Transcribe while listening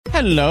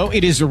Hello,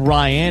 it is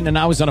Ryan, and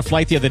I was on a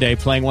flight the other day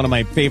playing one of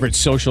my favorite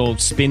social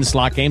spin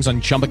slot games on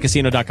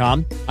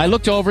ChumbaCasino.com. I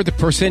looked over at the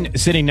person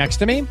sitting next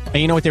to me, and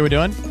you know what they were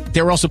doing?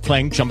 They were also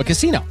playing Chumba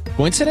Casino.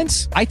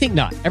 Coincidence? I think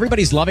not.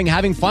 Everybody's loving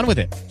having fun with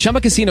it.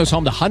 Chumba Casino is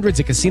home to hundreds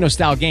of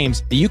casino-style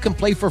games that you can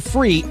play for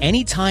free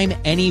anytime,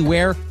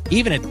 anywhere,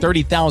 even at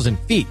 30,000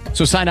 feet.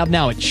 So sign up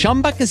now at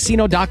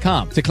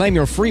ChumbaCasino.com to claim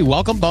your free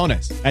welcome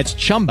bonus. That's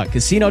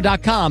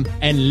ChumbaCasino.com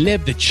and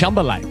live the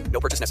Chumba life.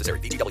 No purchase necessary.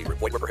 VGW.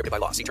 Void were prohibited by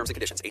law. See terms and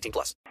conditions. 18+.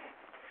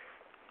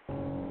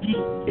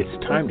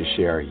 It's time to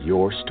share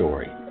your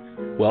story.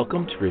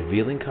 Welcome to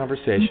Revealing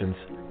Conversations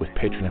with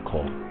Petra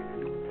Nicoll.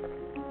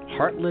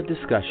 Heart-led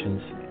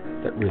discussions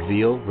that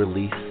reveal,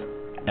 release,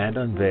 and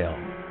unveil.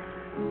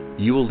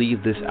 You will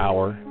leave this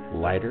hour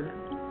lighter,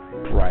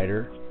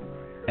 brighter,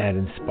 and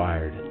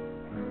inspired.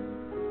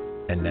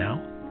 And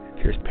now,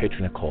 here's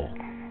Petra Nicoll.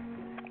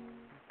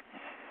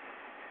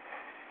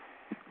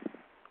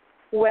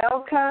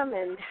 Welcome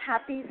and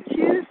happy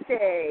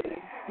Tuesday.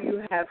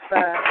 You have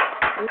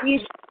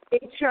reached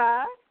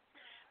Petra.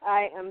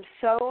 I am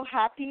so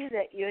happy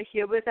that you're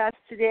here with us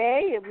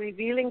today, a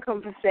revealing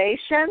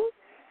conversation.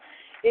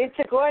 It's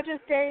a gorgeous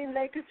day in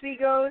Lake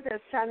Oswego. The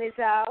sun is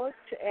out,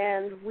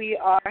 and we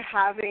are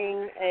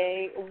having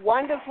a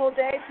wonderful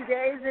day.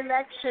 Today is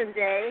election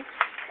day,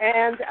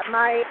 and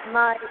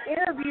my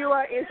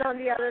interviewer is on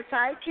the other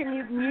side. Can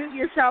you mute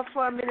yourself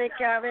for a minute,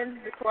 Gavin,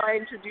 before I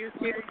introduce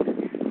you?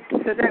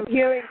 Because I'm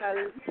hearing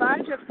a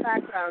bunch of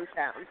background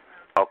sounds.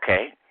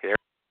 Okay. Here.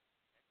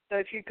 So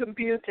if you can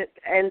mute it,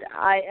 and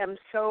I am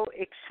so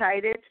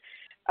excited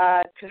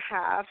to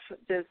have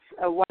this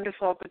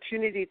wonderful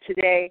opportunity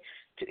today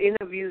to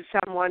interview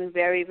someone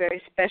very,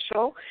 very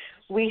special.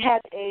 We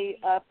had a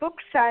book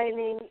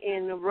signing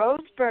in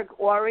Roseburg,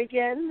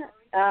 Oregon.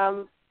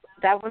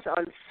 That was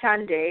on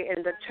Sunday,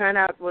 and the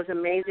turnout was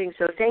amazing.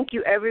 So thank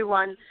you,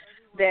 everyone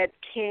that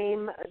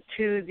came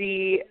to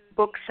the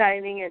book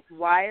signing at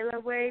While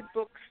Away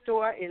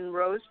Bookstore in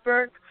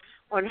Roseburg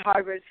on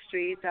Harvard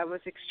Street. That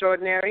was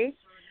extraordinary.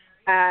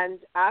 And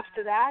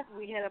after that,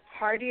 we had a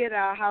party at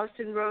our house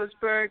in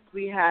Roseburg.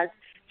 We had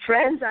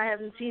friends I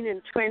haven't seen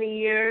in 20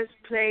 years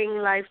playing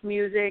live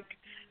music,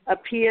 a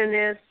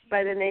pianist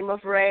by the name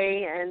of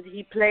Frye, and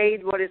he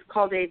played what is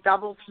called a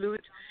double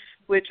flute,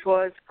 which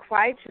was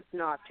quite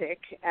hypnotic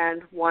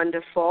and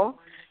wonderful.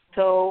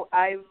 So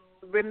I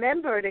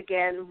remembered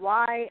again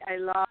why I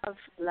love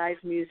live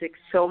music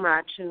so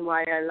much and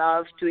why I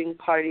love doing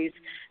parties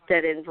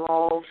that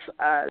involve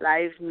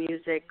live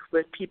music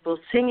with people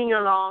singing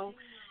along.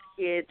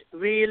 It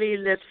really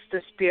lifts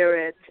the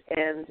spirit,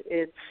 and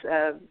it's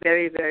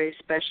very, very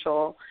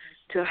special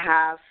to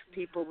have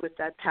people with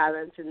that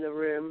talent in the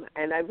room.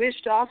 And I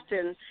wished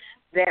often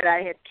that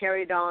I had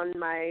carried on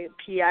my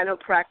piano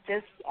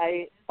practice.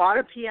 I bought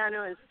a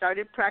piano and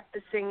started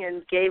practicing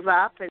and gave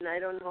up, and I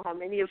don't know how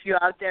many of you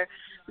out there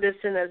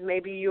listeners,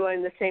 maybe you are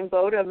in the same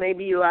boat, or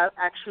maybe you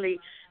actually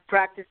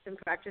practiced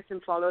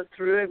and followed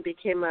through and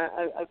became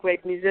a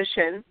great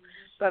musician.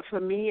 But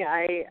for me,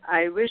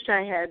 I wish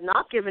I had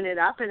not given it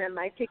up, and I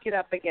might pick it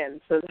up again.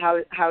 So how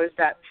is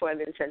that for an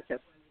incentive?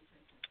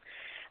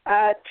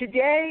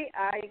 Today,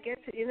 I get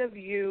to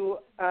interview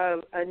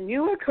a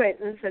new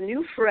acquaintance, a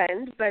new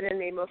friend by the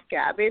name of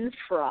Gavin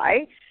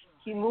Frye.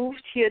 He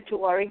moved here to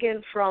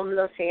Oregon from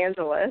Los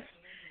Angeles,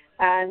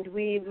 and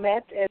we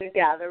met at a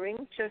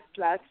gathering just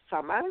last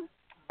summer.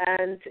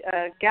 And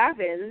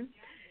Gavin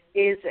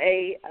is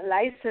a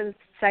licensed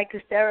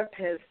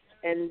psychotherapist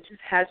and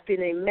has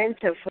been a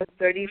mentor for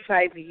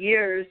 35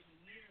 years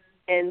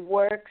and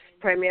works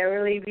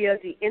primarily via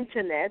the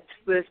Internet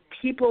with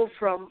people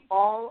from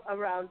all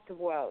around the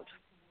world.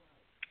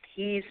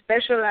 He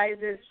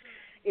specializes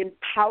in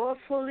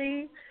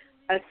powerfully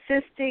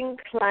assisting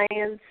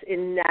clients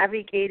in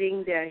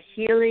navigating their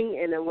healing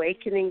and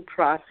awakening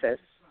process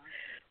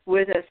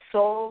with a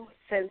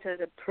soul-centered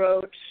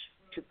approach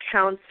to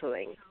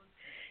counseling.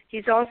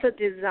 He's also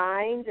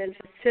designed and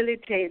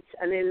facilitates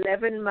an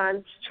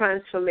 11-month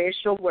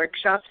transformational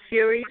workshop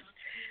series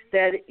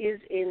that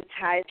is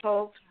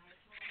entitled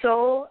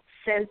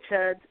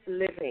Soul-Centered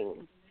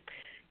Living.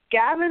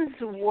 Gavin's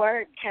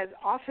work has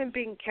often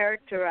been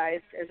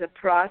characterized as a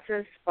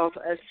process of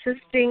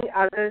assisting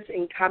others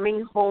in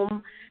coming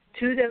home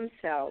to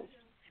themselves.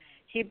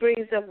 He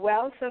brings a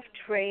wealth of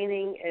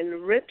training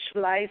and rich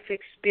life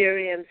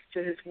experience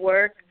to his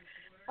work,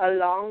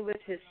 along with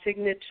his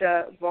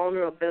signature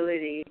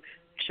vulnerability,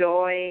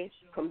 joy,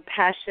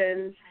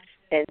 compassion,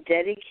 and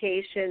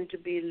dedication to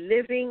be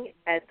living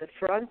at the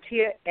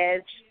frontier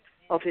edge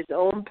of his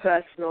own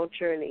personal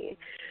journey.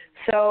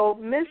 So,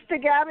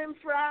 Mr. Gavin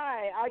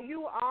Frye, are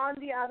you on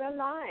the other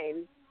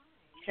line?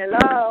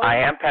 Hello. I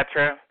am,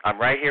 Petra. I'm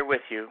right here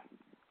with you.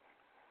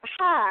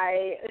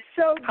 Hi.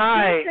 So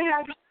Hi. good to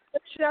have you on the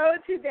show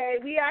today.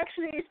 We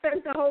actually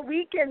spent the whole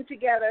weekend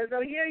together,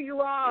 so here you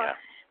are. Yeah.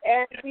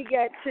 And we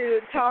get to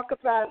talk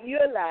about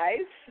your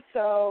life.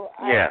 So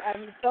yes.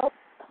 I'm so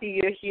happy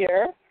you're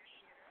here.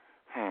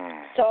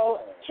 So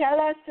tell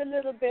us a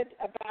little bit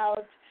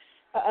about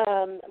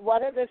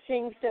one of the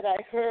things that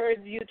I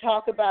heard you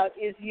talk about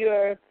is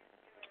your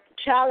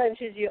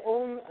challenges, your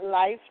own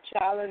life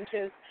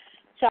challenges.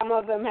 Some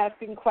of them have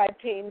been quite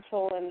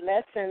painful and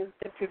lessons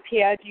that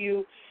prepared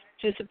you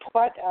to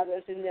support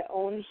others in their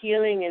own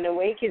healing and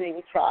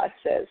awakening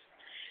process.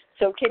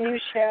 So can you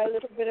share a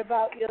little bit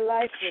about your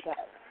life with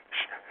us?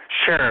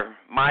 Sure.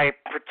 My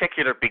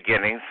particular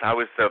beginnings, I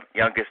was the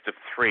youngest of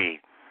three,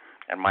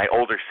 and my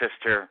older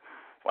sister,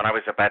 when I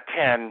was about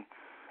 10,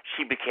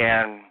 she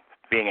began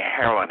being a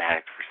heroin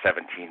addict for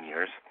 17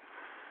 years.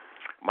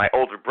 My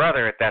older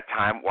brother at that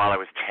time, while I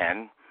was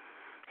 10,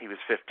 he was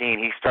 15,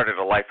 he started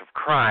a life of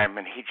crime,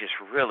 and he just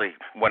really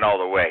went all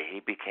the way. He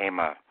became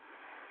a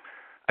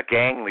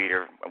gang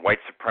leader, white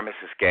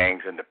supremacist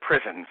gangs in the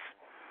prisons,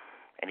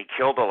 and he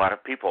killed a lot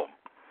of people.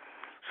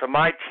 So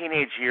my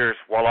teenage years,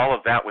 while all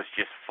of that was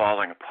just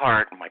falling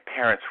apart and my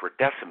parents were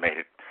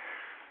decimated,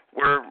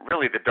 were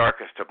really the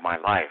darkest of my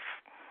life.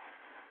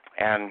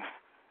 And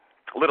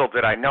little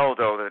did I know,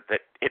 though,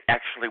 that it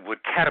actually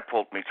would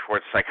catapult me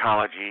towards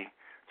psychology,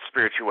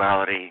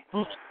 spirituality,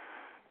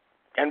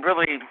 and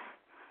really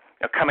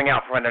coming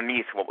out from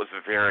underneath what was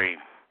a very,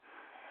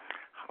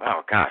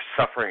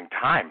 suffering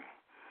time.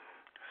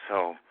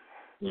 So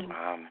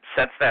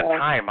since that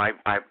time, I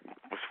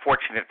was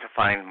fortunate to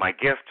find my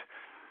gift.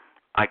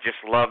 I just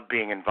love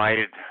being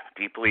invited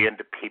deeply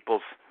into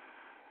people's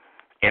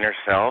inner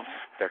selves,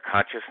 their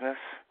consciousness.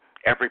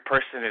 Every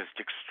person is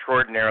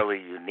extraordinarily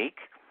unique,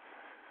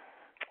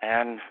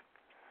 and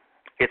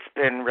it's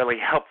been really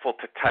helpful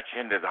to touch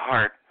into the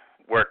heart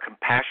where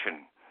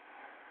compassion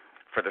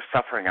for the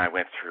suffering I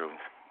went through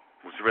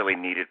was really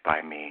needed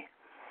by me.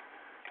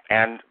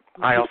 And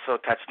I also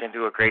touched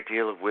into a great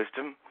deal of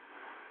wisdom,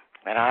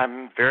 and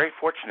I'm very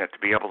fortunate to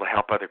be able to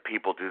help other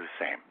people do the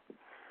same.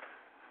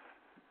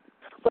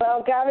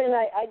 Well, Gavin,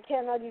 I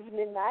cannot even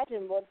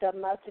imagine what that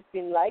must have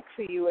been like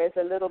for you as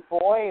a little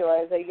boy or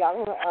as a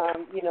young,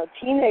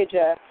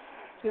 teenager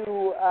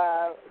to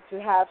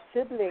have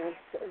siblings,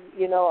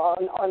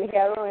 on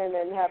heroin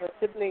and have a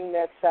sibling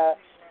that's a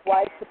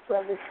white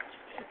supremacist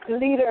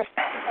leader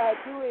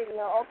doing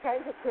all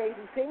kinds of crazy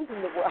things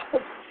in the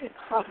world.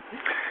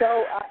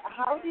 So,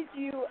 how did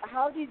you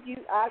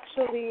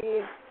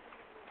actually,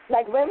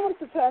 when was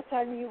the first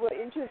time you were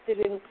interested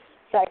in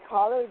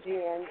psychology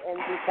and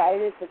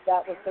decided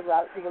that was the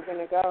route you were going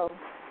to go?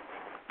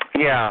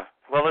 Yeah,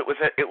 well,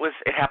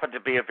 it happened to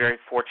be a very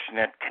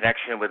fortunate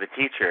connection with a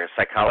teacher, a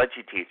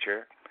psychology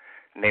teacher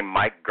named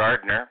Mike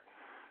Gardner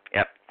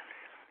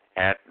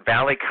at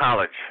Valley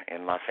College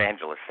in Los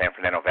Angeles, San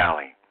Fernando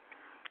Valley.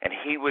 And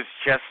he was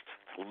just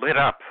lit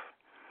up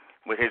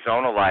with his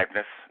own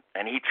aliveness,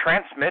 and he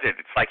transmitted.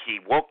 It's like he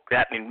woke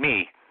that in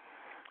me.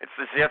 It's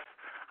as if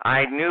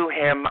I knew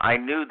him, I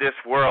knew this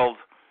world,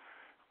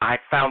 I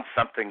found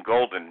something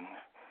golden.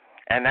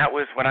 And that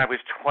was when I was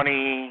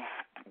 21.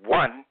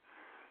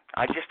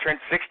 I just turned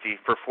 60.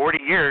 For 40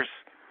 years,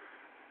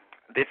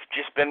 it's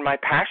just been my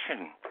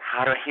passion.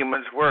 How do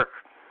humans work?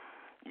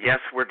 Yes,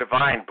 we're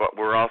divine, but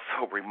we're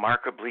also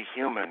remarkably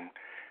human.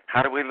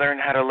 How do we learn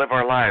how to live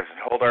our lives and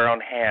hold our own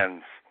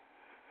hands?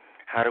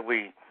 How do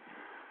we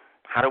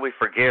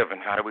forgive,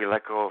 and how do we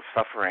let go of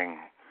suffering?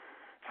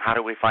 How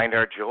do we find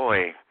our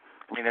joy?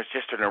 I mean, there's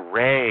just an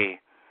array.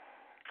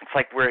 It's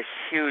like we're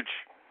huge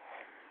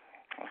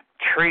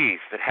trees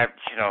that have,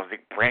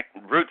 the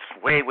roots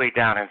way, way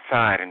down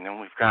inside, and then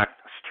we've got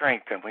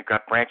strength, and we've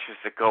got branches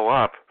that go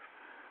up.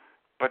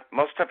 But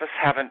most of us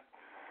haven't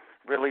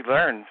really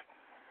learned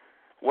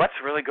what's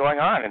really going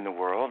on in the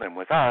world and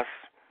with us.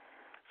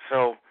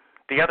 So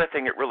the other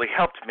thing that really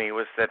helped me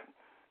was that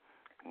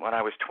when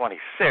I was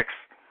 26,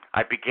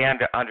 I began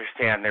to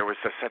understand there was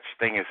such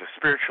thing as a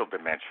spiritual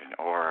dimension,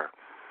 or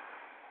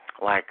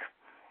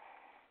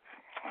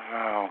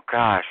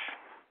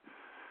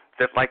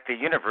that the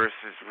universe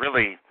is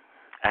really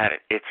at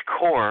its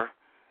core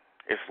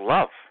is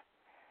love.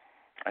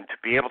 And to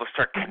be able to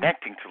start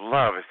connecting to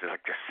love is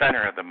like the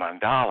center of the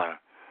mandala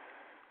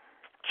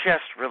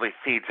just really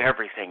feeds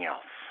everything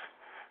else.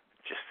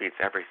 Just feeds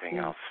everything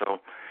else. So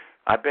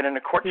I've been in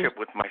a courtship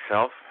with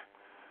myself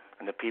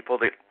and the people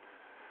that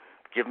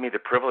give me the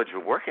privilege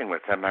of working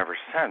with them ever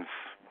since.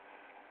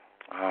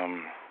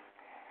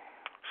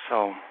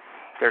 So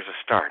there's a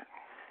start.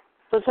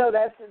 So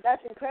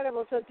that's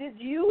incredible. So did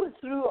you,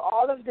 through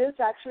all of this,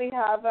 actually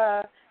have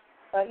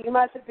you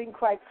must have been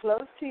quite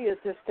close to your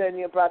sister and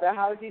your brother.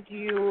 How did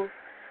you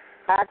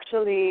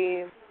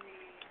actually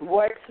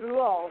work through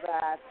all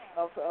that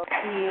of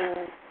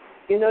being,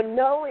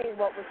 knowing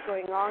what was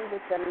going on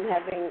with them and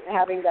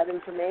having that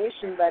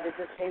information, but at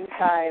the same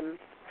time,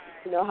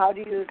 how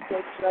do you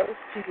stay close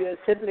to your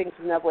siblings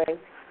in that way?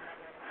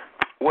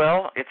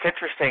 Well, it's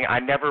interesting. I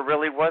never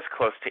really was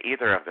close to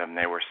either of them.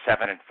 They were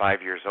 7 and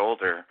 5 years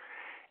older.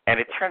 And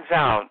it turns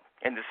out,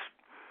 and this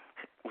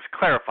was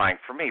clarifying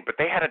for me, but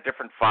they had a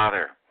different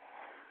father,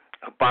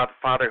 a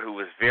father who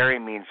was very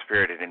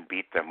mean-spirited and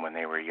beat them when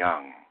they were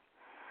young.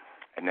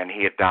 And then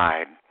he had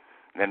died.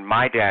 And then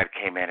my dad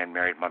came in and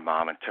married my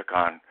mom and took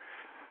on,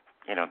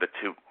 the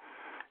two,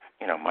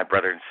 my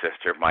brother and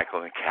sister,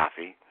 Michael and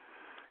Kathy.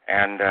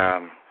 and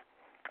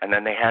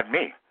then they had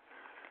me.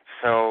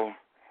 So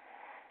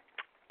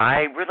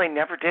I really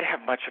never did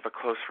have much of a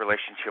close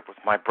relationship with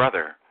my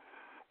brother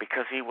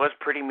because he was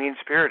pretty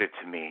mean-spirited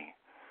to me.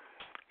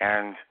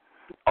 And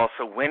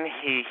also when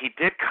he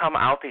did come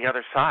out the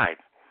other side,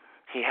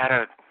 he had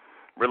a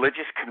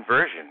religious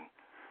conversion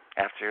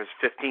after his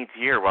 15th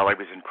year while I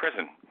was in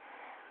prison.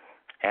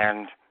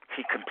 And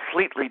he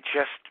completely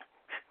just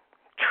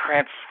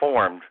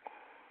transformed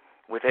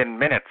within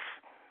minutes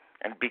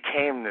and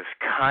became this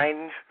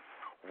kind,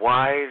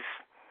 wise,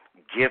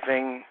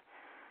 giving,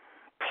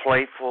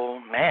 playful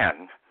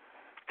man.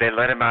 They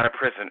let him out of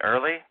prison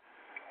early,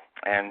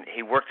 and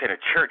he worked in a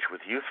church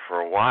with youth for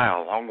a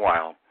while, a long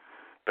while,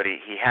 but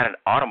he had an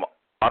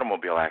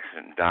automobile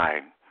accident and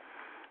died.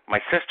 My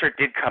sister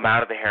did come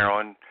out of the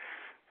heroin.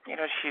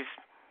 She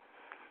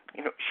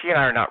and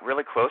I are not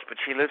really close, but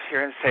she lives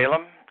here in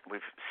Salem.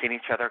 We've seen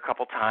each other a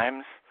couple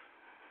times.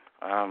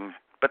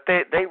 But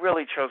they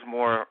really chose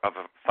more of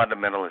a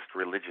fundamentalist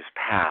religious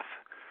path,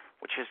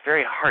 which is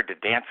very hard to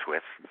dance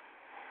with.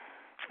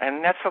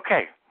 And that's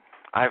okay.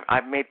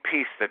 I've made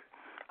peace that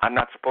I'm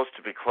not supposed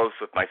to be close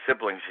with my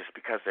siblings just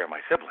because they're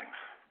my siblings.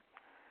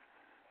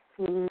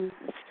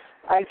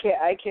 I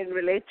can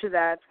relate to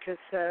that because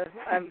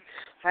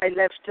I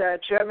left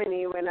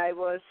Germany when I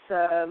was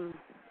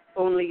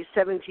only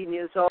 17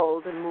 years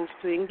old and moved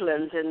to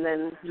England and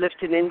then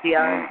lived in India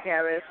and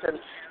Paris and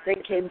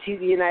then came to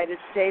the United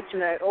States,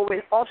 and I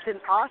often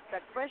asked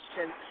that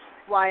question,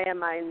 why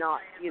am I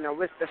not,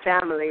 with the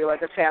family, or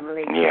the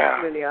family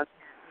can't really understand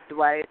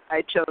why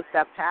I chose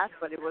that path,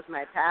 but it was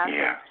my path.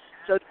 Yeah.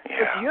 So it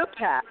was your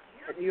path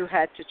that you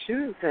had to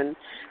choose, and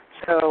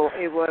so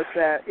it was.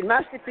 It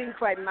must have been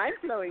quite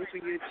mind-blowing for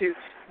you to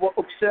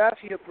observe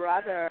your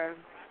brother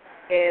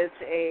as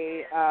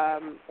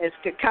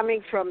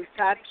coming from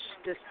such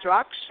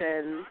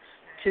destruction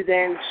to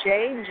then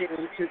changing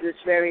into this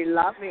very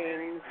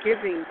loving,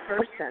 giving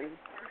person.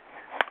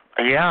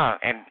 Yeah,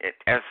 and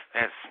as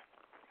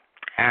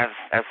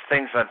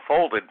things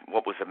unfolded,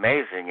 what was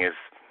amazing is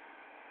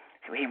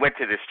he went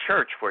to this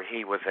church where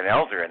he was an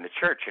elder in the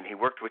church, and he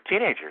worked with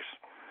teenagers.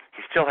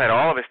 He still had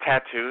all of his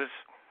tattoos,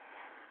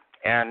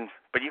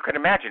 but you can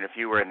imagine if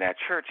you were in that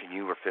church and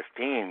you were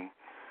 15,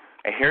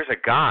 and here's a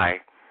guy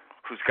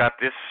who's got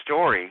this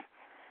story,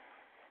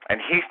 and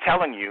he's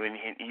telling you, and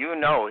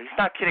he's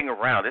not kidding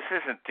around. This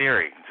isn't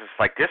theory. It's just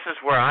like, this is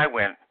where I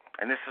went,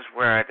 and this is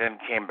where I then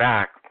came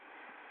back.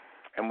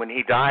 And when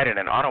he died in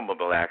an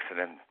automobile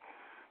accident,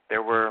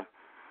 there were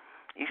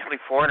easily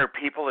 400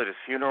 people at his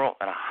funeral,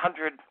 and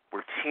 100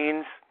 were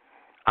teens.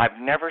 I've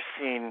never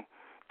seen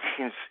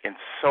teens in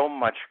so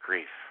much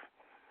grief.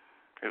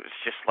 It was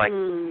just like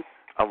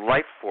a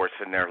life force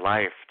in their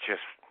life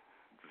just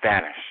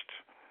vanished.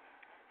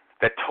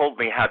 That told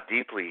me how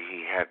deeply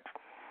he had,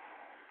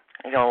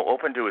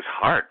 opened to his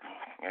heart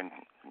and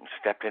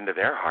stepped into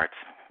their hearts,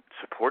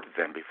 supported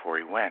them before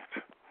he went.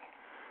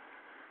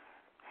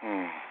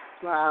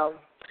 Well,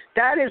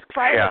 that is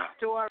quite a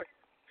story.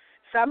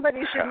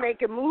 Somebody should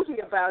make a movie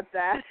about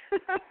that.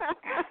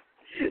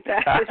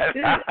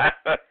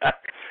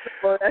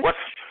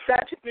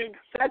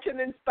 Such an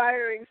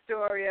inspiring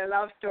story. I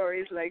love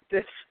stories like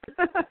this.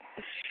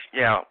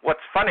 Yeah. What's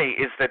funny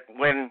is that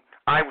when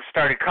I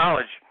started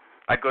college,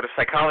 I'd go to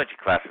psychology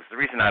classes. The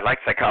reason I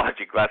liked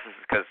psychology classes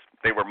is because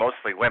they were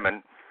mostly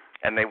women,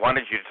 and they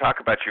wanted you to talk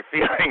about your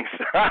feelings.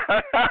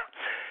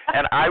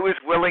 And I was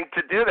willing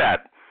to do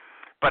that.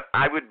 But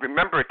I would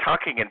remember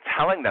talking and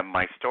telling them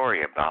my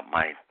story about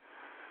my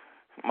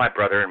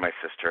brother and my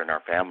sister and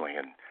our family,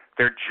 and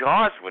their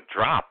jaws would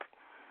drop.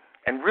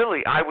 And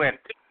really, I went,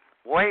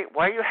 why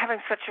are you having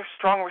such a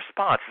strong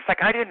response? It's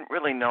like I didn't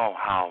really know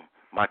how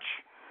much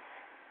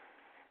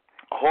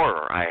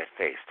horror I had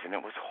faced, and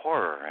it was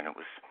horror, and it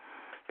was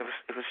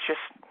just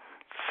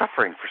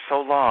suffering for so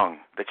long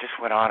that just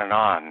went on.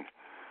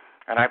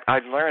 And I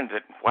learned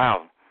that,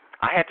 wow,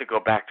 I had to go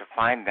back to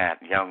find that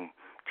young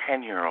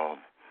 10-year-old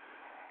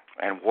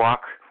and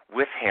walk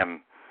with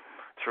him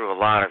through a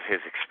lot of his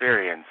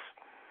experience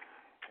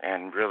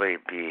and really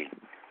be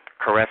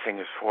caressing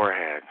his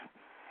forehead,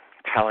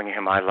 telling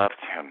him I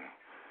loved him,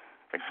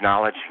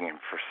 acknowledging him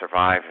for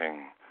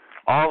surviving,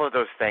 all of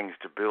those things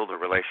to build a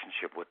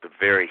relationship with the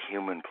very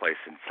human place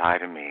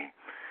inside of me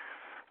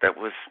that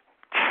was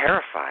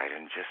terrified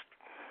and just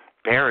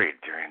buried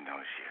during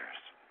those years.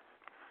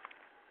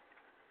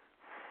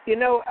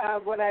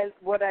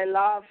 What I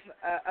love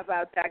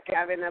about that,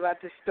 Gavin,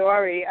 about the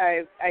story,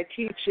 I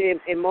teach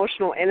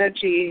emotional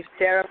energy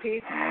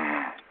therapy.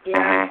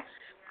 And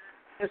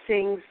the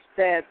things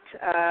that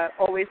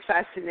always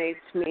fascinates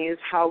me is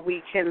how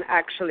we can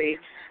actually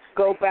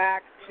go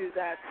back to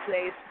that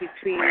place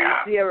between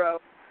 0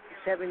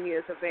 and 7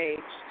 years of age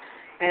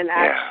and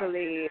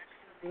actually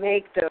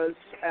make those,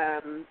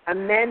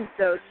 amend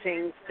those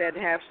things that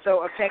have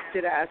so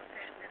affected us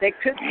that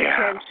could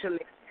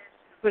potentially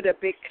put a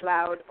big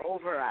cloud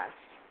over us.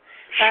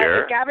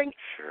 Sure. Gavin,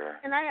 sure.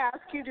 Can I ask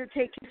you to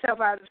take yourself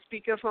out of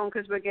speakerphone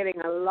because we're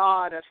getting a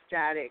lot of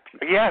static?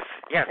 Yes.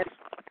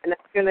 And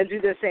going to do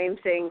the same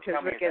thing because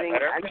Tell me, is that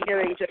better? I'm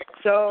hearing just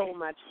so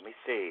much. Let me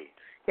see.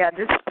 Yeah,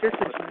 this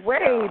is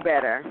way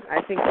better,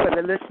 I think, for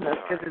the listeners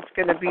because it's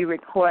going to be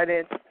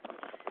recorded.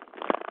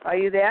 Are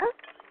you there?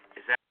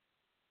 Is that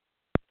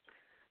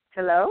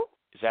Hello?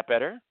 Is that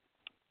better?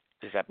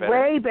 Is that better?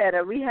 Way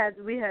better. We had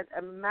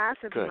a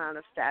massive Good. amount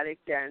of static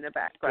there in the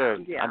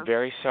background. Good. Yeah. I'm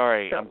very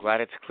sorry. So, I'm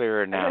glad it's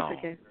clearer now. That's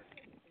okay.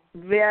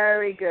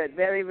 Very good.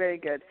 Very, very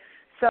good.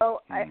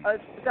 So I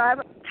have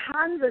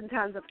tons and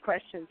tons of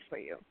questions for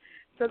you.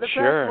 So the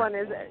Sure. first one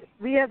is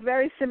we have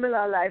very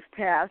similar life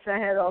paths. I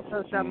had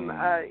also some,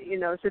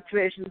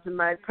 situations in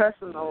my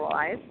personal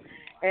life.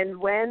 And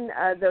when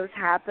those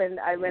happened,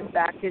 I went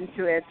back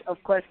into it,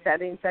 of course,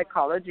 studying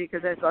psychology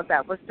because I thought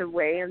that was the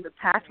way and the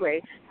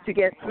pathway to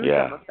get through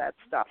some of that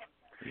stuff.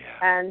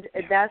 Yeah. And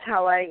that's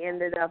how I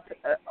ended up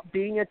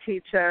being a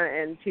teacher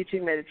and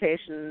teaching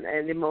meditation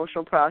and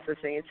emotional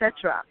processing,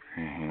 etc.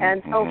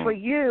 And so for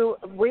you,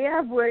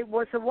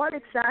 so what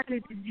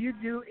exactly did you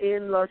do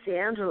in Los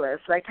Angeles?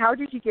 Like, how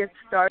did you get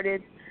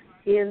started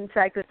in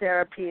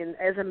psychotherapy and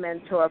as a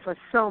mentor for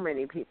so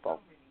many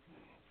people?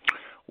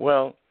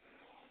 Well,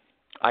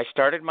 I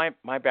started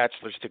my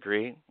bachelor's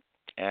degree,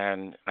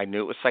 and I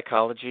knew it was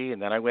psychology,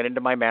 and then I went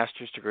into my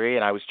master's degree,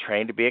 and I was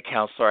trained to be a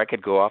counselor. I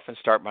could go off and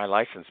start my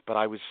license, but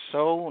I was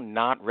so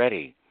not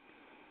ready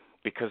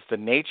because the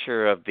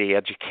nature of the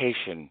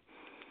education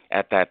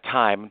at that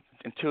time,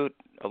 and to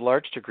a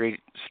large degree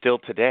still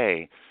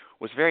today,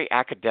 was very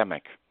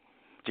academic.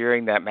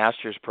 During that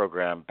master's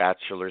program,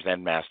 bachelor's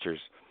and master's,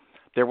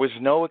 there was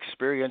no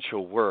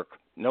experiential work,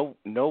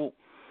 no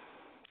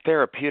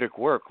therapeutic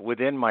work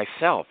within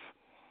myself.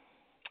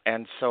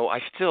 And so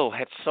I still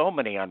had so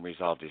many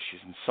unresolved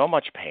issues and so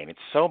much pain and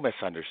so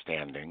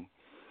misunderstanding.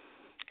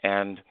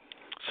 And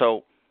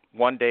so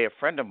one day a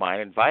friend of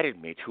mine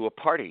invited me to a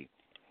party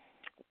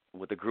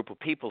with a group of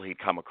people he'd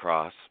come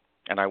across.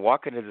 And I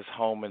walk into this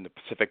home in the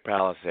Pacific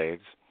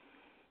Palisades,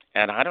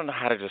 and I don't know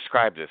how to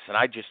describe this. And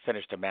I just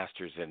finished a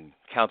master's in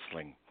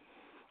counseling,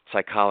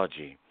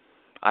 psychology.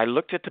 I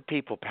looked at the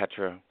people,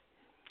 Petra.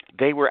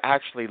 They were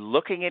actually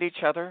looking at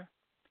each other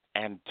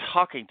and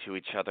talking to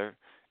each other,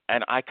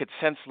 and I could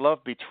sense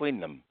love between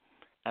them.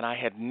 And I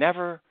had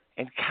never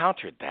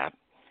encountered that.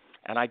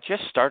 And I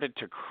just started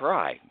to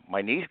cry.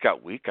 My knees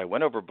got weak. I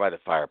went over by the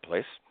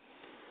fireplace.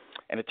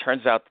 And it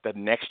turns out that the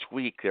next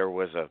week there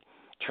was a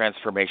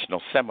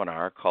transformational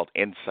seminar called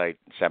Insight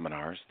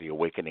Seminars, The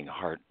Awakening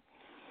Heart.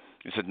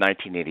 This is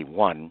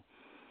 1981.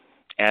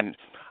 And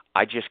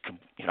I just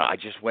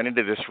went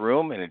into this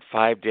room, and in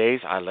 5 days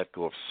I let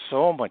go of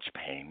so much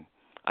pain.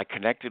 I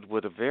connected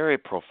with a very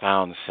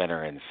profound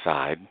center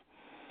inside.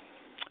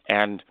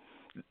 And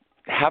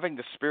having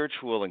the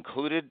spiritual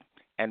included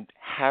and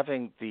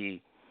having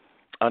the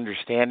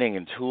understanding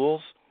and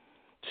tools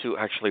to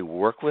actually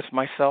work with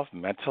myself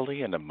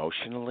mentally and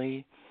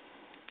emotionally,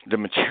 the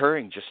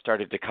maturing just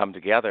started to come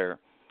together.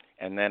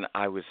 And then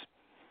I was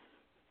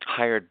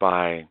hired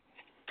by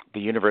the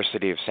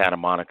University of Santa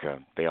Monica.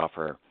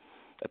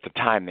 At the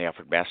time, they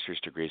offered master's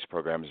degrees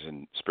programs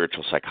in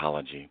spiritual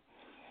psychology,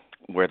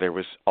 where there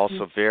was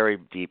also very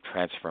deep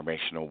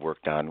transformational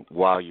work done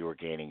while you were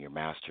gaining your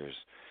master's.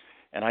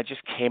 And I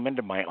just came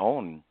into my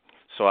own.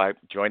 So I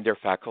joined their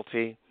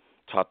faculty,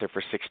 taught there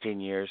for 16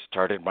 years,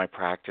 started my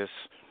practice,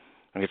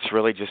 and it's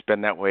really just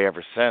been that way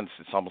ever since.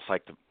 It's almost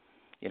like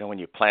when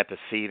you plant a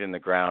seed in the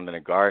ground in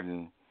a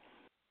garden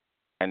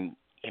and,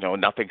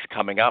 nothing's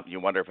coming up, you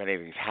wonder if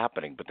anything's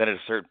happening. But then at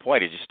a certain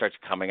point, it just starts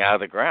coming out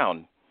of the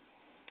ground.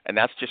 And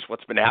that's just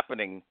what's been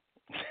happening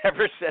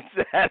ever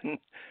since then.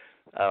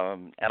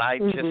 And I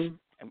just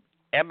am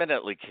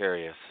eminently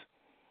curious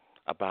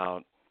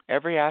about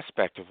every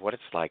aspect of what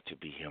it's like to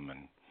be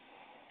human.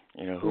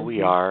 Who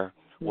we are,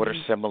 what are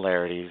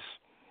similarities.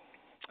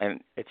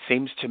 And it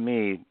seems to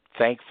me,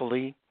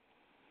 thankfully,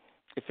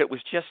 if it was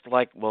just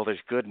like, well, there's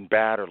good and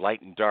bad or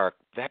light and dark,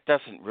 that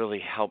doesn't really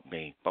help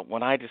me. But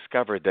when I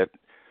discovered that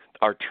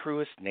our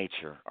truest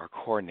nature, our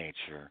core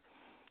nature,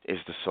 is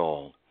the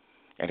soul,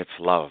 and it's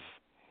love,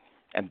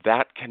 and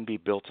that can be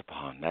built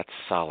upon, that's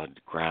solid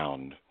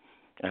ground.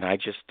 And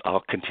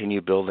I'll continue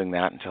building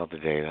that until the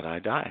day that I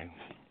die.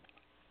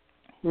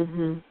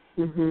 Well,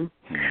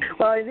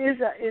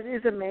 it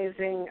is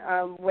amazing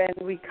when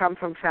we come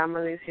from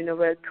families,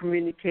 where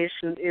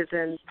communication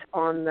isn't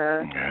on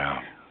the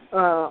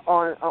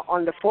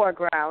on the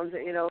foreground,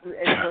 and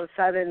so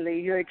suddenly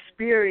you're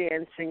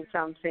experiencing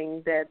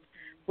something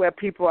where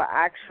people are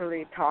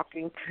actually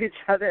talking to each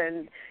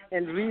other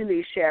and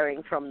really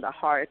sharing from the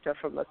heart or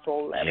from a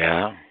soul level.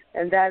 Yeah.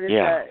 And that is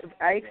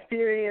I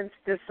experienced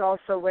this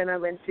also when I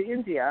went to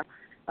India.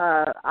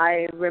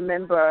 I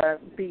remember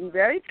being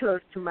very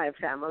close to my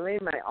family,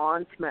 my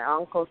aunts, my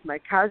uncles, my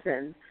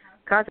cousins,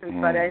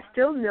 but I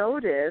still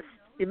noticed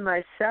in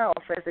myself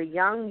as a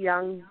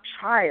young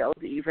child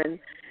even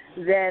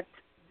that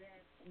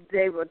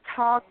they were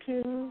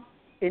talking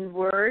in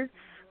words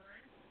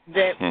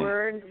that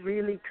weren't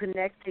really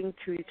connecting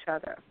to each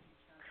other.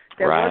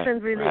 There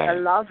wasn't really a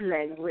love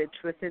language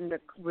within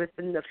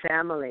the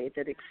family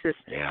that existed.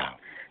 Yeah.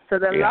 So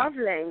the love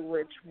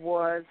language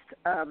was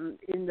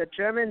in the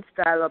German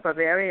style or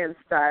Bavarian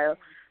style.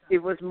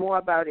 It was more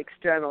about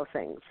external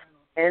things,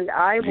 and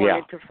I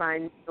wanted to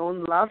find my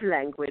own love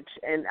language,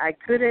 and I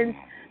couldn't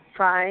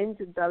find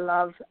the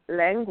love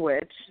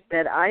language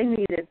that I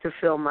needed to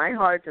fill my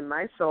heart and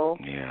my soul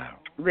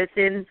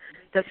within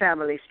the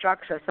family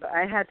structure. So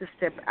I had to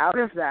step out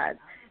of that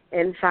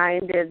and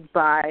find it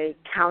by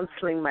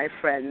counseling my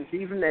friends,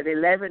 even at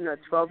 11 or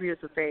 12 years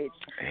of age.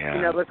 Yeah.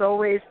 You know, I was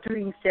always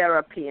doing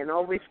therapy and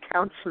always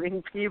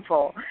counseling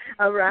people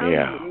around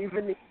me,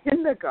 even in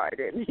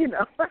kindergarten, you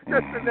know. So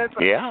that's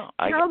like,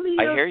 I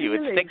hear you.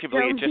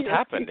 Instinctively, it just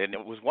happened, and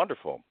it was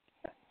wonderful.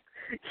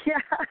 Yeah,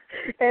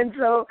 and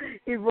so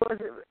it was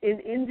in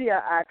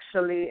India,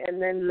 actually,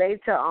 and then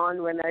later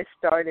on when I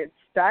started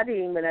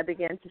studying, when I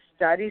began to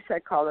study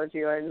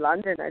psychology, or in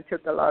London, I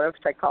took a lot of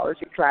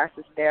psychology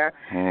classes there,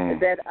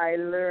 that I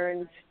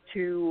learned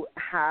to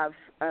have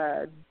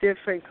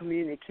different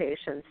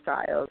communication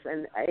styles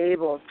and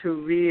able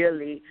to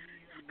really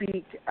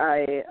speak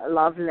a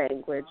love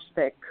language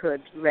that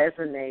could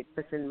resonate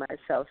within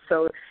myself.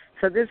 So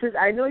this is,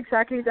 I know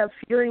exactly that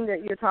feeling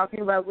that you're talking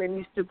about when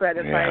you stood by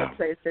the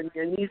fireplace and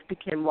your knees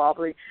became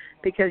wobbly,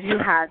 because you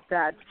had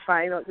that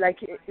final, like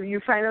you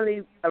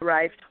finally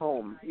arrived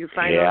home. You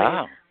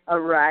finally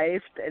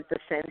arrived at the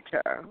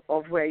center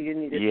of where you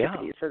needed to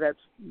be. So that's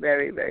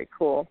very, very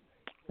cool.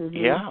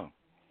 Mm-hmm.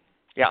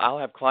 Yeah, I'll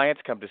have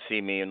clients come to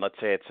see me, and let's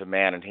say it's a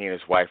man, and he and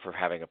his wife are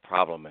having a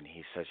problem, and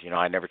he says,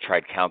 I never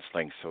tried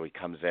counseling, so he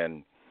comes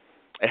in.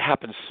 It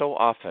happens so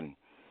often.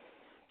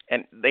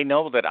 And they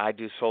know that I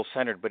do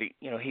soul-centered, but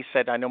he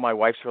said, I know my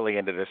wife's really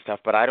into this stuff,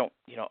 but I don't,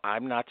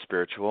 I'm not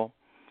spiritual.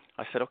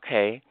 I said,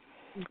 okay.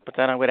 But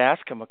then I would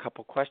ask him a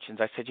couple questions.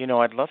 I said,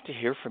 I'd love to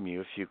hear from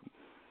you if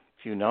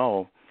you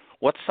know,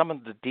 what's some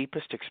of the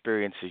deepest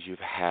experiences you've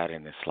had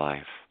in this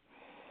life?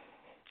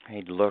 And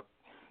he'd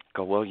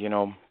go,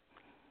 well,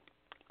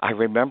 I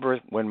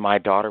remember when my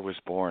daughter was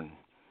born,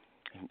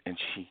 and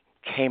she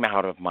came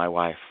out of my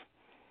wife,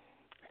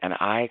 and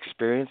I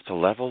experienced a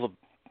level of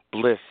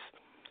bliss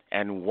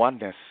and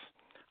oneness.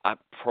 I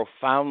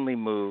profoundly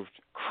moved,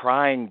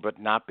 crying, but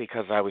not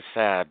because I was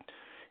sad.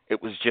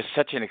 It was just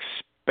such an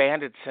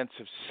expanded sense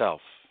of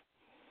self.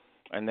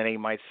 And then he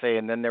might say,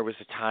 and then there was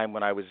a time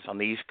when I was on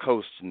the East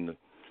Coast in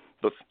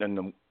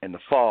the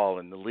fall,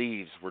 and the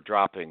leaves were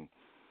dropping,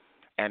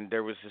 and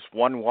there was this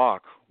one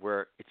walk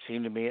where it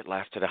seemed to me it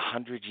lasted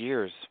 100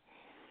 years,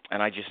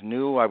 and I just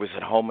knew I was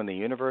at home in the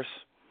universe.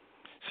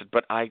 I said,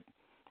 but I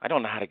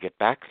don't know how to get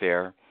back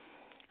there.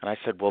 And I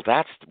said, well,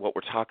 that's what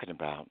we're talking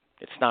about.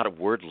 It's not a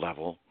word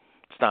level.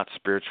 It's not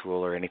spiritual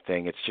or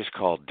anything. It's just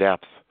called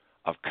depth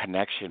of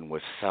connection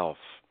with self.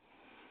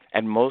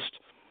 And most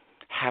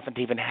haven't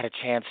even had a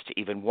chance to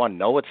even, one,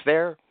 know it's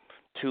there,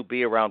 two,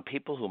 be around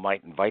people who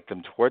might invite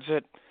them towards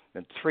it,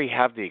 and three,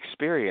 have the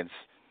experience.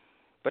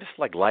 But it's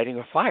like lighting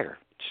a fire.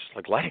 It's just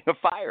like lighting a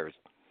fire.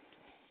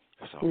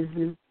 So.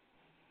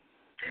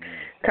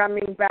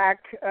 Coming back,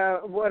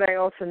 what I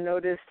also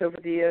noticed over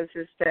the years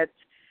is that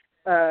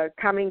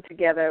coming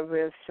together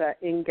with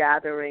in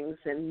gatherings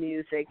and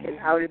music and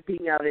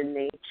being out in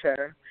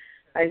nature,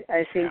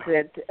 I think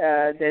that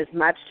there's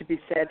much to be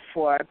said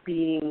for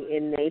being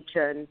in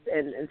nature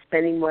and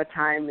spending more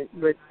time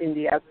in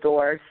the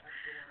outdoors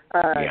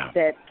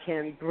that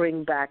can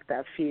bring back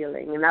that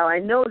feeling. Now, I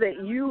know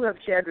that you have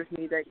shared with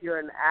me that you're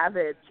an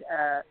avid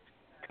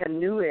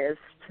canoeist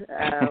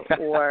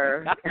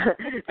or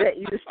that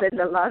you spend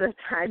a lot of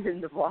time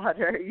in the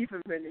water,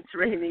 even when it's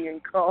raining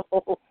and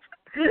cold.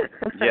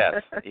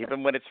 Yes,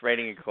 even when it's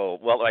raining and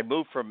cold. Well, I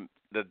moved from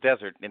the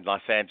desert in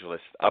Los Angeles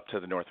up to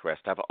the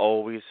Northwest. I've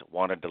always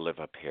wanted to live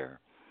up here,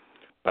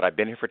 but I've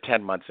been here for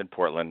 10 months in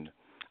Portland.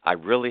 I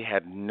really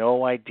had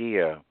no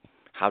idea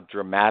how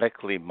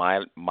dramatically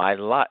my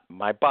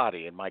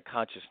body and my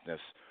consciousness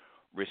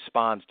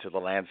responds to the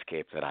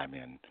landscape that I'm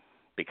in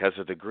because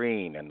of the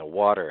green and the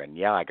water.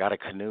 And, I got a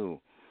canoe.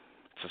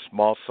 It's a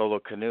small solo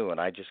canoe, and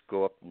I just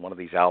go up one of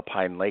these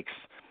alpine lakes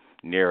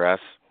near us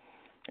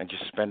and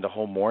just spend the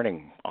whole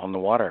morning on the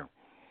water.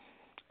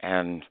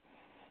 And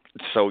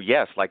so,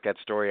 yes, like that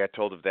story I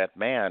told of that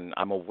man,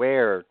 I'm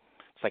aware.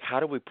 It's like, how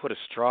do we put a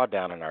straw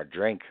down in our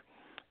drink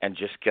and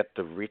just get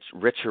the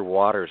richer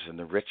waters and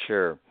the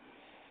richer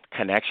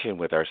connection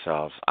with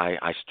ourselves?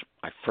 I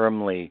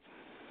firmly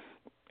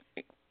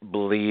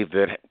believe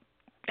that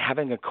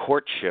having a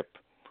courtship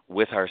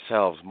with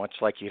ourselves, much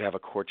like you'd have a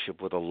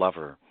courtship with a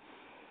lover,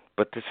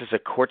 but this is a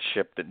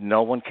courtship that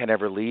no one can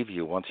ever leave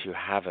you once you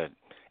have it.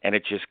 And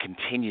it just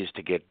continues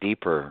to get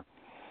deeper.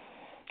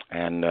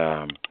 And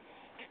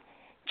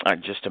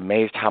I'm just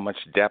amazed how much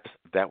depth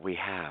that we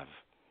have.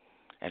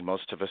 And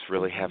most of us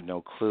really have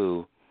no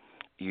clue.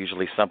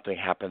 Usually something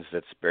happens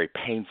that's very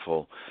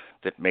painful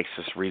that makes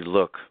us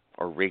relook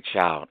or reach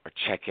out or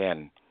check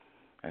in.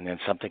 And then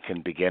something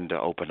can begin to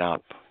open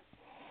up.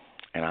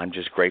 And I'm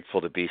just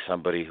grateful to be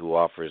somebody who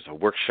offers a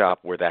workshop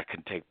where that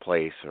can take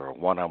place or a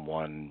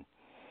one-on-one.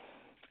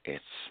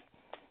 It's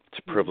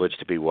a privilege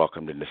to be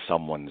welcomed into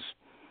someone's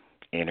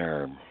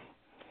inner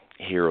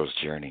hero's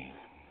journey.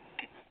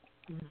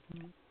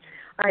 Mm-hmm.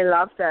 I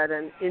love that,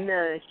 an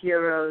inner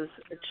hero's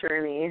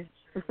journey.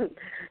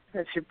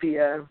 That should be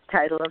a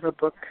title of a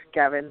book,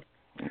 Gavin.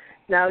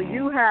 Now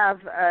you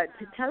have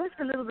to tell us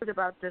a little bit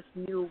about this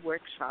new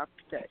workshop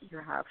that you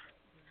have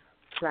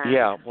planned.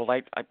 Yeah, well,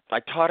 I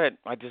taught it.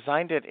 I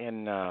designed it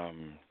in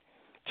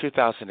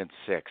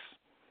 2006,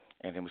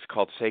 and it was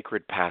called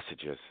Sacred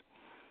Passages.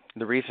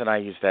 And the reason I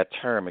use that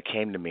term, it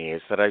came to me,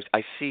 is that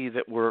I see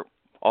that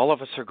all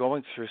of us are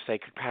going through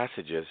sacred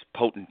passages,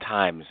 potent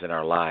times in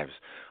our lives.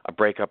 A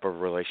breakup of a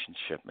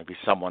relationship, maybe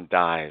someone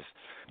dies,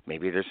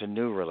 maybe there's a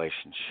new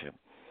relationship,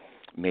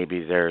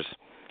 maybe there's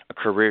a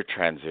career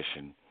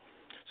transition.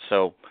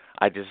 So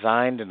I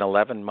designed an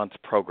 11-month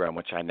program,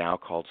 which I now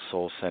call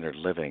Soul-Centered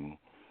Living,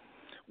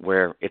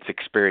 where it's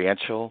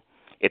experiential,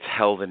 it's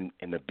held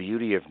in the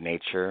beauty of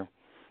nature.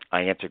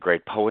 I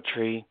integrate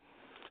poetry,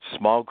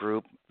 small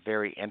group,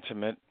 very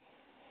intimate,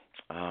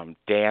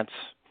 dance,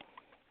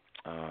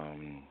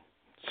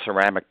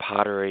 ceramic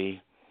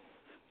pottery,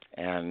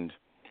 and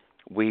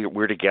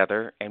we're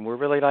together, and we're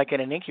really like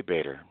in an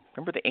incubator.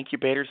 Remember the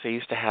incubators they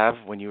used to have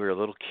when you were a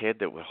little kid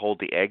that would hold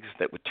the eggs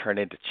that would turn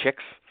into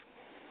chicks?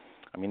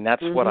 I mean,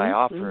 that's what I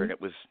offer, and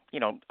it was,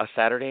 a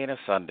Saturday and a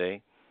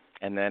Sunday,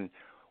 and then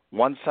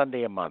one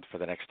Sunday a month for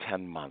the next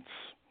 10 months.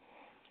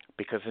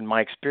 Because in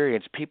my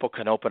experience, people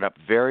can open up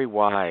very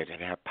wide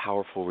and have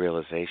powerful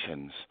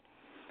realizations.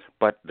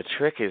 But the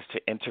trick is to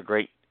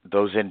integrate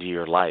those into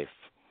your life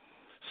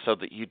so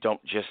that you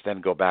don't just then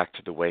go back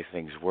to the way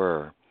things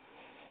were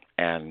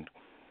and,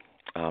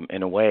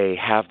 in a way,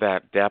 have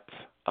that depth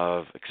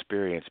of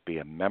experience be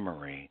a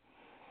memory.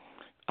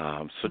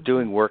 So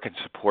doing work and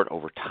support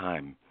over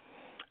time,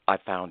 I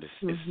found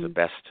is the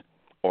best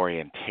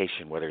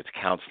orientation, whether it's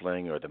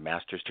counseling or the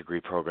master's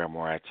degree program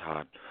where I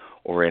taught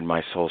or in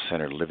my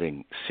Soul-Centered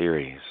Living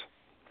series.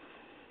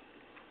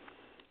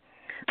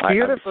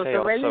 Beautiful.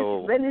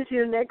 So when is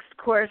your next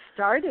course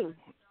starting?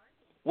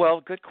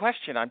 Well, good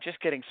question. I'm just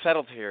getting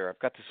settled here. I've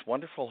got this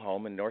wonderful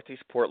home in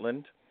Northeast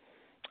Portland.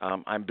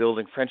 I'm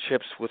building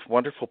friendships with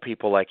wonderful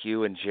people like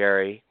you and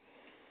Jerry.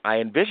 I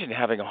envision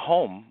having a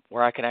home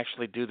where I can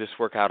actually do this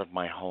work out of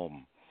my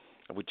home.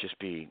 It would just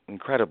be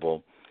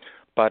incredible.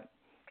 But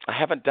I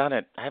haven't done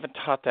it. I haven't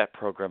taught that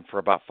program for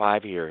about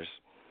 5 years.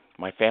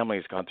 My family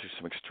has gone through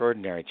some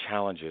extraordinary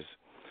challenges.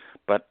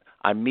 But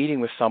I'm meeting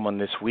with someone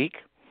this week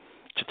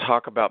to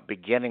talk about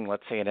beginning,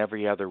 let's say, an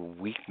every other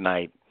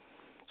weeknight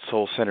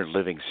Soul-Centered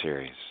Living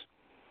series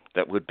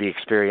that would be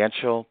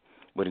experiential,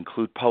 would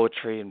include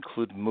poetry,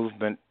 include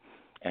movement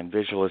and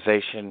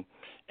visualization,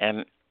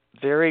 and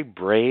very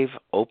brave,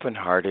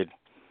 open-hearted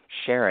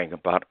sharing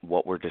about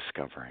what we're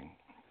discovering.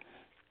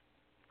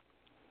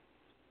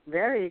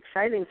 Very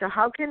exciting. So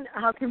how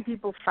can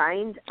people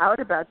find out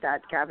about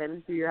that,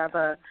 Gavin? Do you have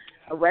a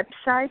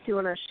website? Do you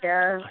want to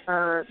share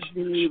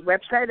the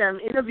website? I'm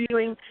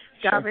interviewing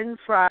Gavin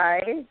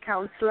Frye,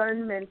 counselor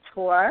and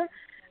mentor.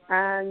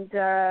 And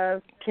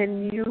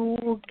can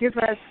you give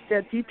us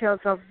the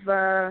details of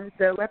the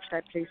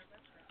website, please?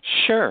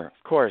 Sure,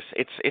 of course.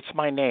 It's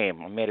my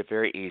name. I made it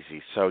very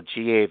easy. So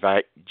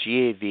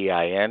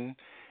GAVIN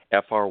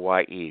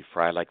FRYE,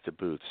 Frye like the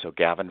boots. So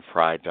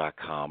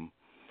GavinFrye.com,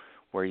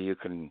 where you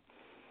can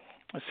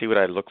see what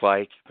I look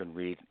like. You can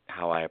read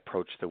how I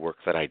approach the work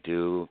that I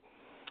do.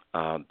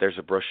 There's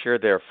a brochure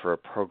there for a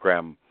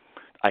program.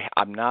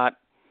 I'm not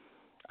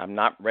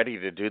ready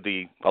to do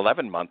the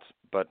 11 months,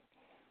 but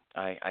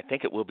I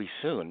think it will be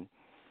soon.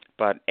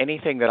 But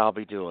anything that I'll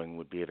be doing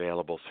would be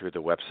available through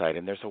the website,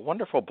 and there's a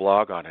wonderful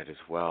blog on it as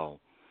well.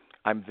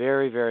 I'm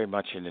very, very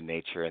much into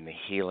nature and the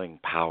healing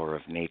power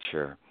of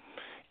nature,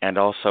 and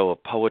also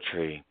of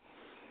poetry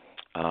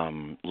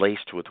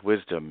laced with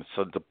wisdom.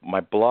 So my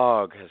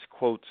blog has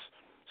quotes,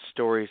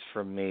 stories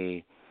from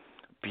me,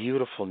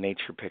 beautiful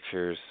nature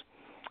pictures,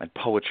 and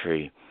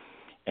poetry.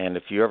 And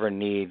if you ever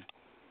need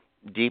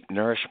deep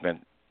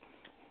nourishment,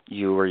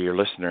 you or your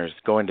listeners,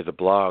 going to the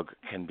blog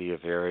can be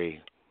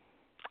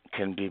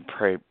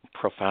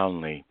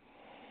profoundly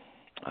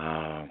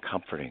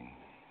comforting.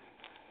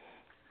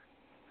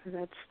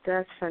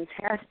 That's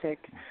fantastic.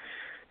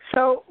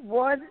 So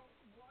what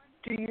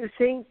do you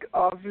think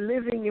of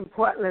living in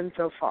Portland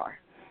so far?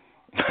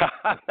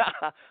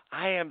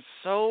 I am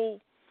so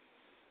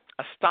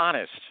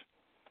astonished.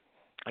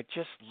 I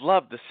just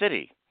love the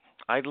city.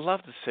 I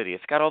love the city.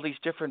 It's got all these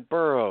different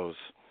boroughs.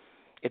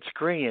 It's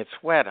green. It's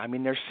wet. I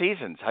mean, there's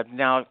seasons. I've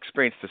now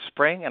experienced the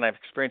spring, and I've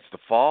experienced the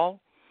fall.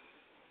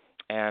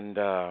 And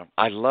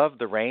I love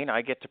the rain.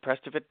 I get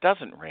depressed if it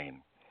doesn't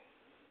rain.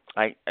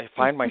 I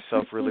find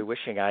myself really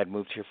wishing I had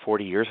moved here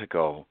 40 years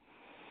ago.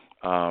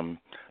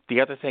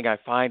 The other thing I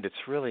find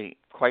that's really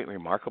quite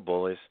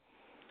remarkable is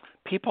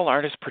people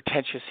aren't as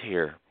pretentious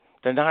here.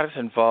 They're not as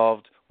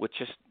involved with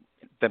just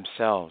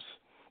themselves.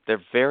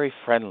 They're very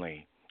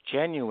friendly,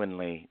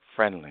 genuinely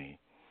friendly.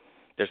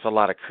 There's a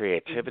lot of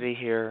creativity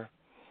here.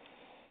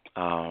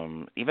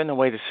 Even the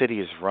way the city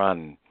is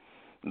run,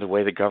 the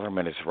way the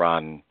government is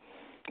run,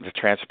 the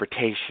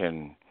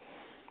transportation,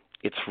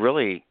 it's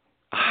really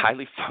a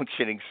highly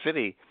functioning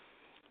city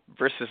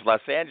versus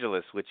Los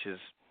Angeles, which is,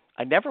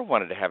 I never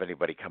wanted to have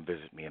anybody come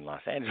visit me in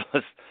Los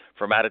Angeles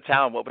from out of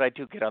town. What would I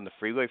do? Get on the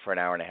freeway for an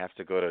hour and a half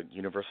to go to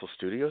Universal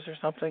Studios or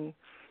something?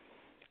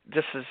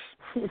 This is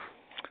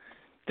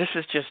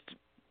just,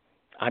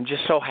 I'm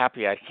just so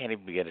happy I can't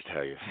even begin to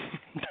tell you.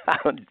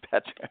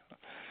 Petra.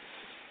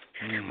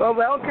 Well,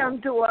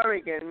 welcome to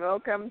Oregon.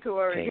 Welcome to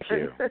Oregon.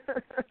 Thank you.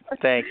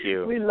 Thank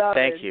you. We love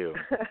Thank it. Thank you.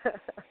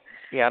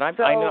 Yeah, and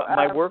I know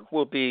my work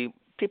will be,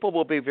 people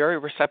will be very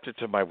receptive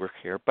to my work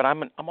here, but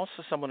I'm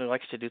also someone who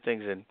likes to do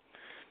things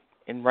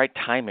in right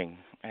timing,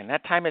 and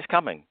that time is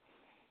coming.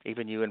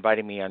 Even you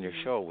inviting me on your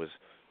show was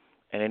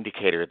an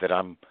indicator that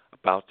I'm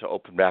about to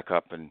open back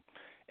up and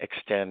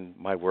extend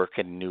my work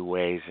in new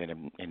ways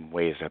and in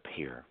ways up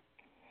here.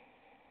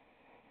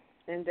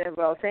 And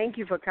well, thank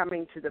you for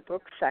coming to the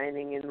book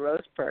signing in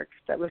Roseburg.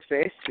 That was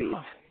very sweet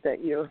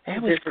that you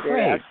visited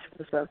great. us.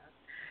 So,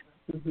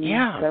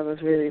 Yeah. That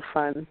was really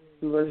fun.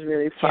 It was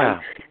really fun.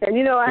 Yeah. And,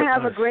 you know, I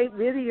have a great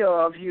video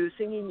of you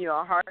singing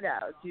your heart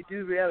out. You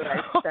do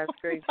realize that's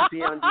going to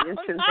be on the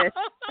internet.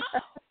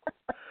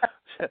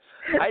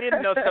 I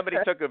didn't know somebody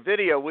took a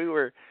video.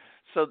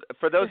 So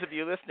for those of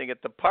you listening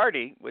at the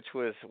party, which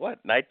was,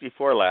 night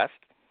before last,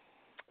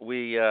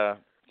 we,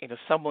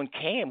 someone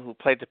came who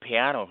played the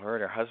piano, her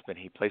and her husband,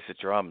 he plays the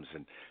drums,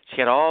 and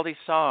she had all these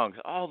songs,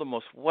 all the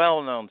most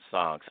well-known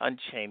songs,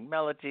 Unchained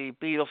Melody,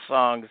 Beatles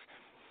songs,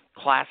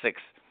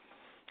 classics,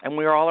 and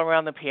we were all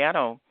around the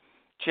piano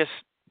just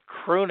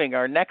crooning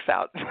our necks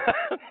out.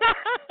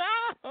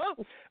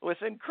 It was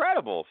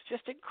incredible. It's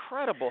just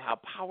incredible how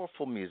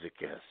powerful music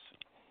is.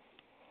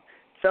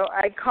 So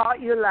I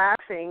caught you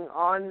laughing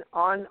on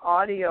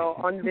audio,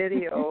 on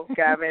video,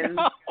 Gavin,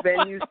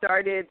 when you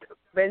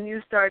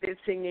started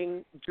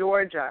singing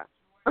Georgia.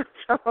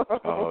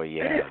 Oh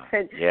yeah,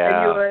 and you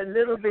were a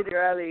little bit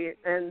early,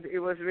 and it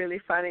was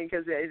really funny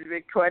because I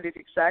recorded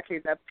exactly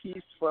that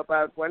piece for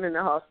about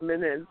 1.5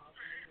 minutes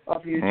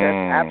of you just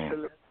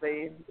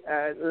absolutely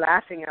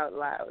laughing out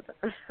loud.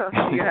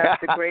 You have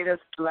the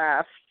greatest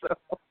laugh. So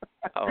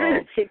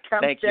it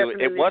comes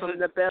definitely from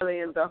the belly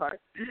and the heart.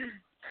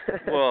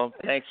 Well,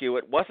 thank you.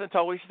 It wasn't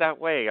always that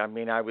way. I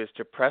mean, I was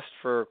depressed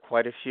for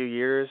quite a few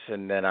years,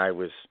 and then I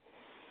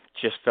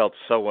just felt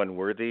so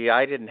unworthy.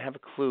 I didn't have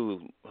a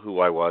clue who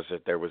I was,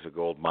 that there was a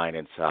gold mine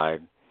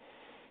inside.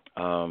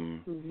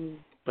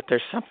 But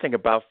there's something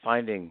about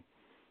finding,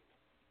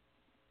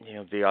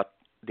 the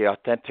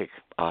authentic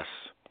us.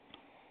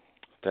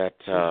 That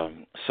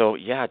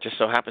it just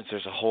so happens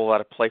there's a whole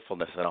lot of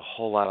playfulness and a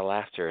whole lot of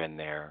laughter in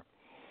there.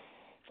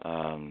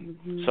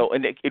 So,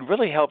 and it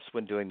really helps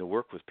when doing the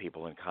work with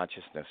people in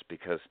consciousness,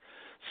 because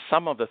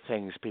some of the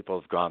things people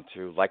have gone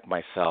through, like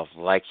myself,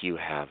 like you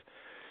have,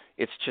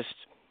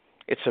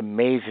 it's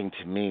amazing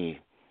to me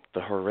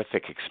the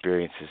horrific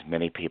experiences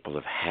many people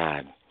have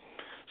had.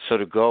 So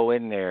to go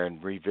in there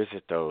and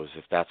revisit those,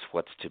 if that's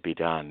what's to be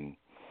done,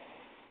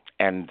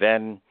 and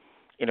then,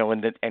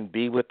 and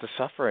be with the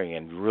suffering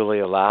and really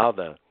allow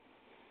the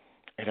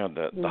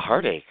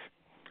heartache.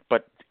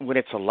 But when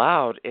it's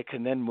allowed, it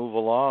can then move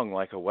along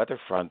like a weather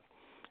front.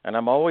 And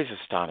I'm always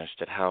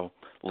astonished at how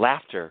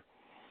laughter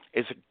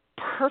is a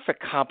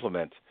perfect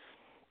complement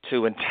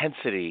to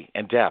intensity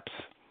and depth.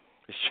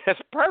 It's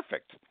just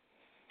perfect.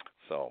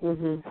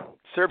 So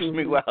serves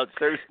me well. It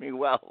serves me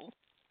well.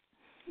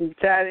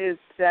 That is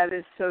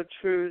so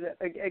true.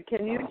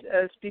 Can you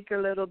speak a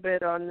little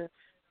bit on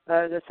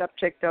the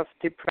subject of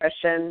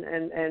depression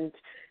and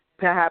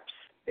perhaps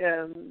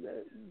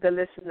the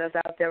listeners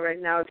out there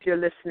right now? If you're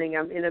listening,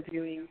 I'm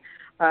interviewing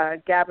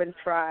Gavin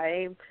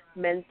Frye,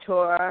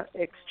 mentor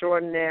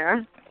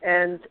extraordinaire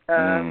and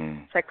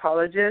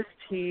psychologist.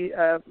 He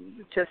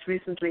just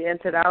recently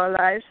entered our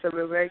lives, so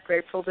we're very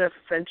grateful to have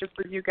a friendship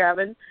with you,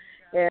 Gavin.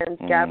 And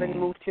Gavin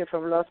moved here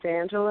from Los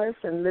Angeles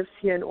and lives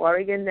here in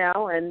Oregon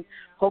now, and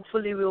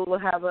hopefully we will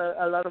have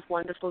a lot of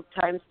wonderful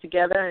times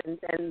together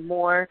and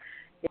more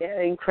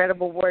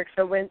incredible work.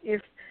 So when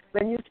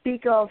you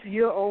speak of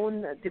your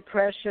own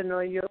depression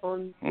or your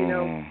own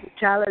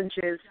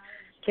challenges,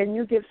 can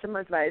you give some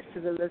advice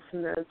to the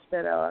listeners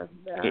that are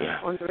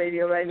on the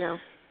radio right now?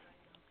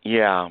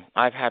 Yeah,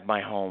 I've had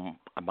my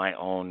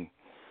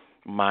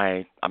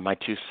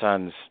two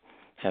sons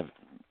have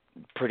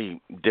pretty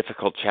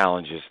difficult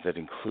challenges that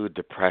include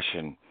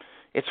depression.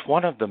 It's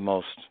one of the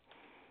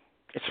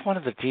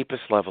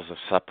deepest levels of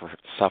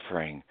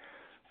suffering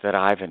that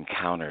I've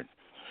encountered,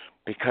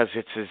 because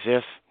it's as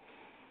if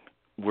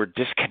we're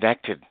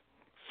disconnected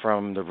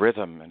from the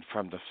rhythm and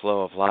from the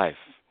flow of life.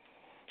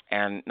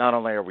 And not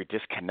only are we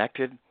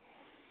disconnected,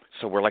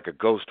 so we're like a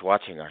ghost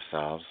watching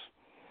ourselves.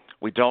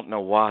 We don't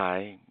know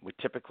why. We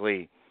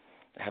typically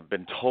have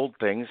been told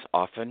things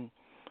often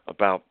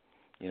about,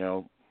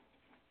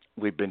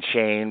 we've been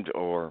shamed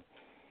or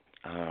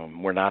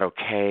we're not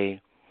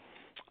okay.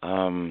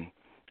 And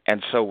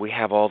so we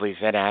have all these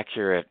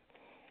inaccurate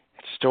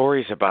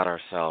stories about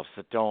ourselves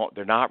that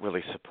they're not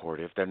really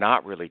supportive. They're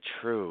not really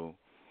true.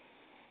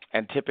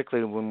 And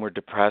typically when we're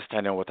depressed,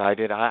 I know what I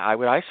did, I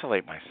would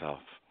isolate myself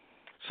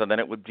So then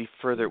it would be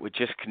further, it would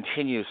just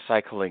continue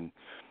cycling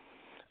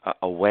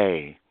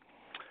away.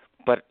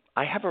 But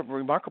I have a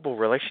remarkable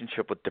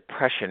relationship with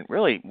depression,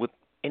 really with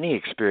any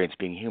experience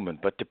being human.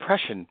 But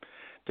depression,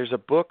 there's a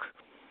book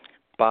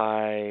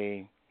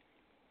by,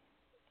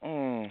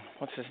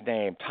 what's his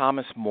name,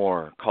 Thomas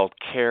More, called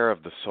Care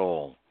of the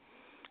Soul.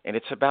 And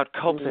it's about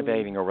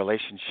cultivating a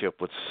relationship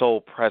with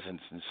soul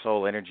presence and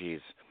soul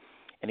energies.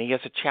 And he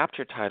has a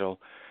chapter title,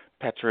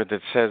 Petra,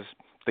 that says,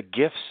 The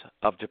Gifts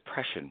of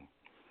Depression.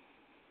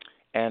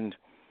 And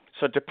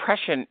so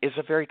depression is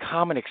a very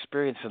common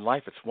experience in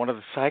life. It's one of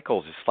the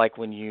cycles. It's like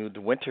when the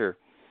winter,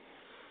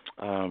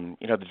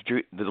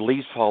 the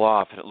leaves fall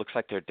off and it looks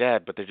like they're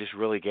dead, but they're just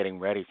really getting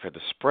ready for the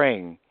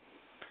spring.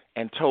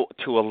 And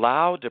to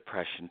allow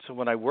depression, so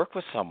when I work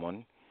with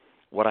someone,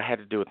 what I had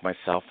to do with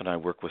myself and I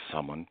work with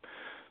someone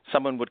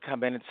would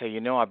come in and say,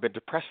 I've been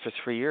depressed for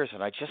 3 years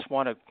and I just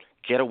want to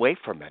get away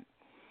from it.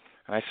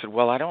 And I said,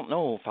 well, I don't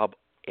know if I'll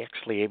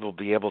actually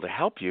be able to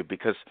help you,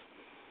 because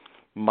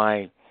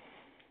my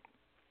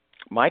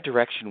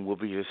direction will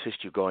be to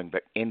assist you going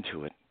back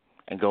into it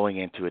and going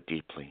into it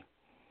deeply,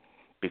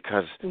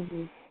 because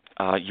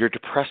you're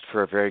depressed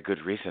for a very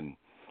good reason.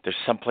 There's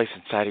some place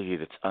inside of you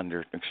that's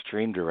under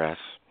extreme duress.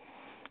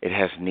 It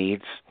has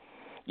needs.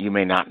 You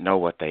may not know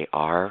what they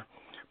are,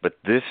 but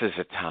this is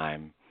a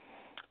time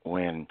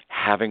when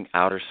having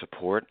outer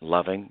support,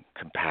 loving,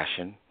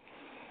 compassion,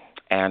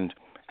 and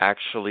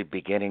actually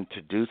beginning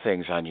to do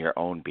things on your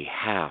own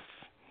behalf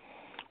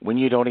when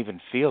you don't even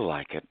feel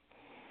like it.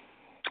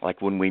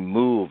 Like when we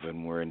move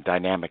and we're in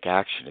dynamic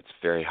action, it's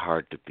very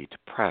hard to be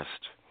depressed.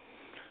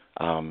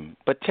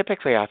 But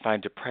typically I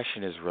find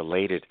depression is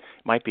related,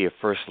 might be a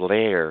first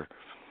layer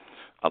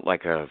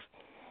of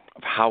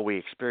how we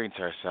experience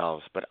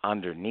ourselves, but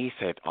underneath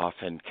it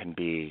often can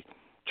be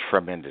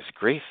tremendous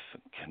grief,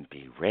 can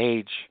be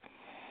rage.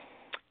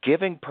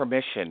 Giving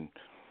permission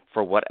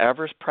for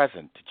whatever's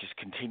present to just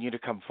continue to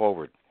come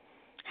forward,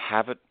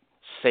 have it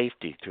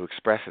safety to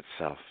express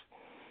itself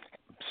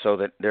so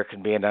that there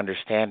can be an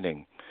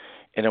understanding.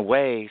 In a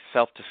way,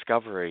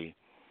 self-discovery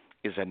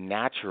is a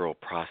natural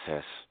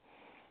process.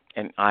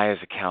 And I, as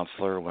a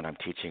counselor, when I'm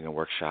teaching a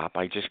workshop,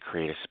 I just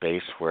create a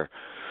space where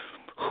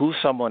who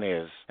someone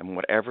is and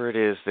whatever it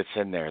is that's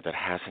in there that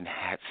hasn't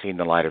seen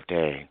the light of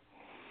day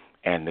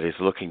and that is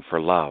looking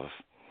for love.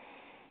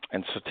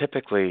 And so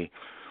typically,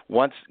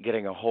 once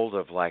getting a hold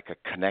of like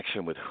a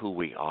connection with who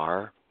we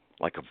are,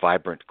 like a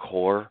vibrant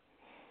core,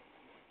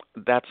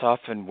 that's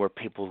often where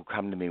people who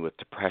come to me with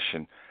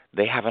depression,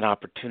 they have an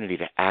opportunity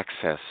to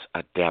access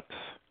a depth.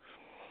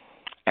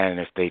 And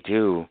if they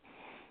do,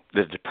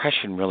 the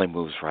depression really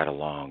moves right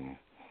along.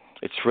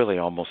 It's really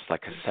almost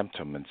like a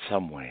symptom in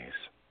some ways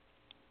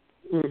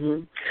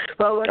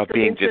of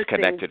being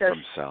disconnected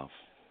from self.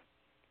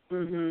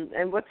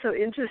 And what's so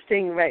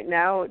interesting right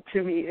now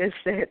to me is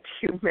that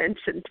you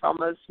mentioned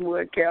Thomas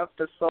More, Care of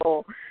the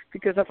Soul,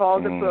 because of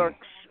all the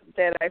books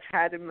that I've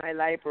had in my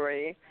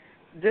library,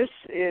 this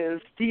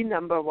is the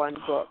number one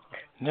book.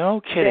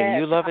 No kidding,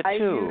 you love it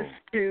too. I used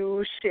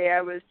to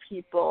share with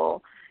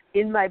people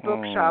in my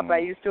bookshop. I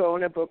used to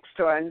own a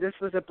bookstore, and this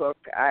was a book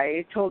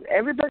I told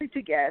everybody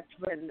to get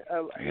in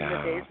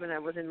the days when I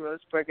was in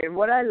Roseburg. And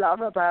what I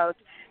love about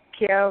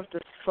Care of the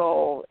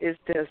Soul is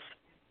this.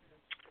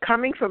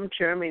 Coming from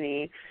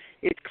Germany,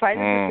 it's quite a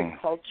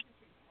different culture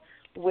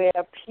where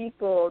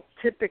people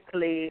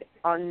typically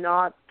are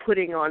not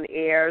putting on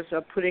airs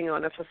or putting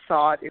on a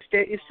facade.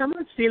 If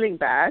someone's feeling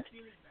bad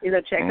in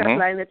a checkout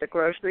line at the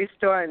grocery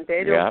store and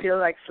they don't feel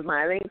like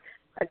smiling,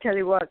 I tell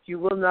you what, you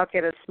will not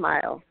get a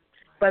smile.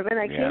 But when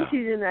I came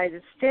to the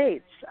United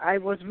States, I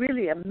was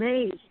really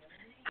amazed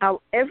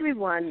how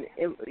everyone,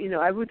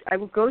 I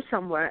would go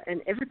somewhere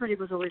and everybody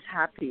was always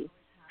happy.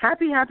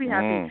 Happy.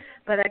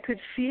 But I could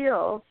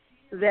feel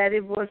that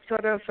it was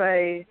sort of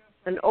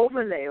an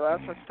overlay or a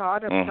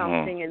facade of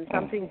something, and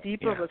something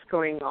deeper was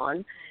going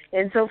on.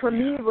 And so for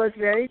me, it was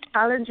very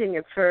challenging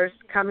at first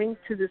coming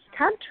to this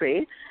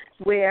country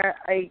where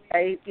I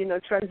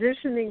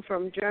transitioning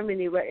from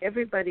Germany, where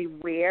everybody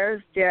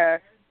wears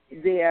their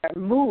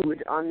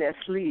mood on their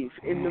sleeve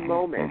in the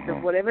moment. So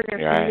whatever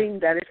they're feeling,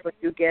 that is what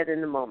you get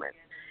in the moment.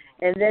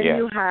 And then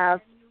you have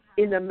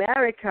in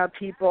America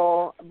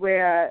people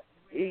where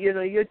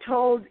you're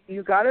told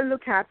you got to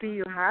look happy.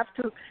 You have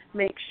to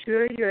make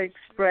sure you're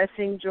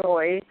expressing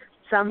joy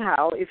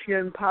somehow if you're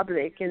in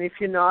public. And if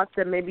you're not,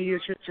 then maybe you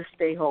should just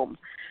stay home.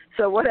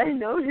 So what I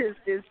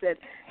noticed is that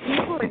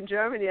people in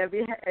Germany have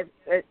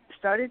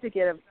started to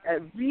get a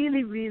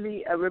really,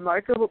 really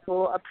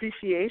remarkable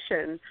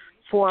appreciation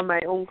for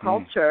my own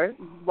culture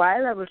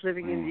while I was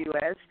living in the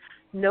U.S.,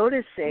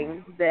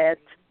 noticing that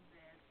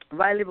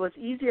while it was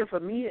easier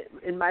for me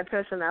in my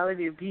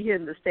personality to be here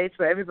in the States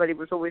where everybody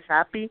was always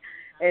happy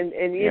and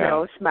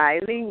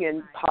smiling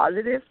and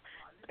positive,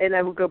 and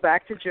I would go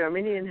back to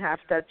Germany and have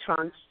that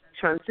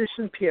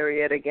transition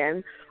period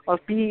again of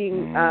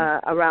being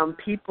around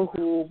people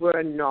who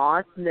were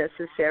not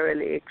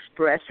necessarily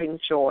expressing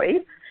joy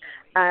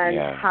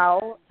and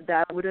how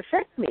that would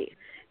affect me.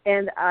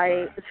 And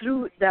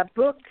through that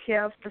book,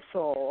 Care of the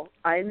Soul,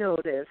 I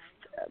noticed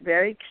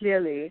very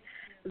clearly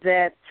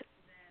that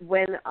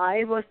when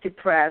I was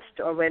depressed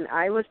or when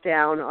I was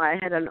down or I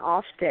had an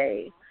off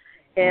day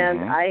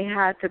and I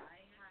had to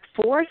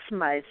force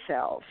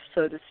myself,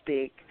 so to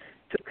speak,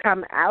 to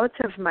come out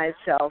of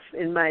myself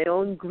in my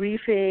own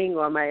grieving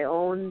or my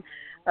own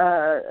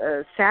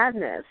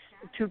sadness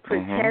to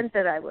pretend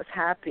that I was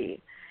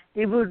happy,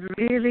 it would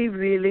really,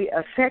 really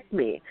affect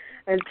me.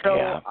 And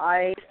so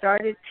I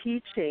started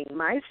teaching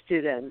my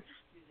students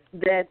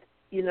that,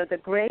 the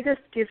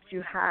greatest gift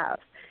you have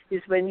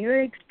is when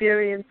you're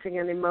experiencing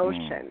an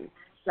emotion.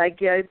 Like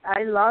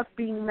I love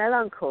being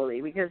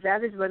melancholy because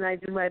that is when I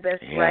do my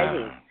best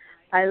writing.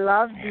 I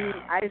love being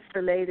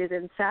isolated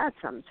and sad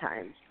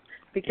sometimes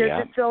because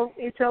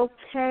it's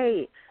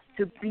okay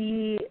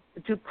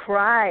to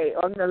cry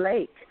on the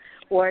lake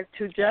or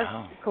to just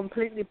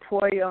completely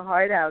pour your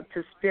heart out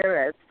to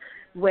spirits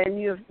when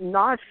you're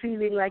not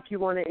feeling like you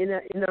want to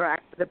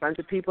interact with a bunch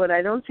of people. And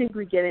I don't think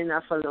we get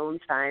enough alone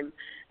time.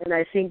 And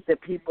I think that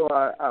people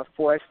are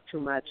forced too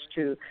much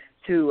to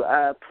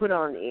put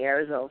on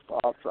airs of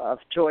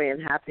joy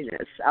and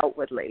happiness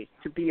outwardly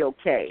to be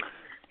okay.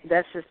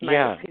 That's just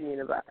my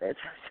opinion about it.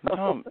 So.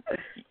 No,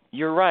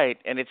 you're right.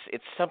 And it's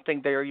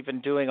something they're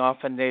even doing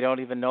often. They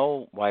don't even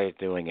know why they're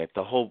doing it.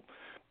 The whole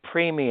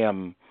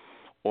premium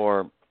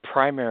or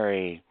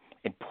primary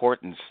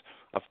importance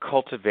of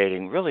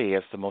cultivating really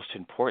is the most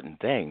important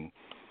thing,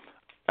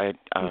 an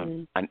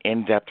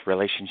in-depth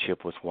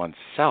relationship with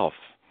oneself.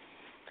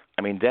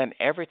 I mean, then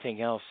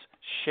everything else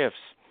shifts.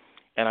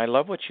 And I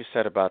love what you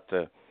said about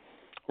the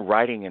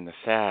writing in the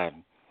sad.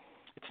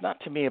 It's not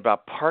to me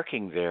about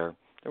parking there.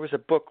 There was a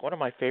book, one of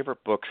my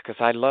favorite books, because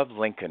I love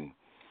Lincoln,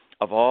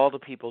 of all the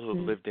people who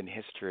have lived in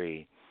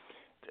history,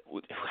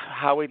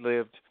 how he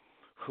lived,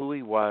 who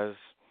he was,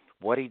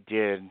 what he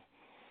did.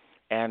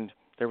 And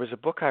there was a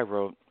book I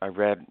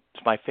read,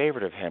 it's my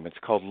favorite of him. It's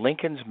called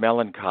Lincoln's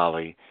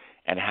Melancholy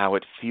and How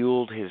It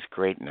Fueled His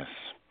Greatness.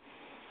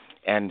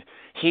 And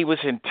he was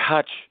in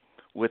touch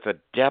with a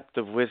depth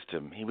of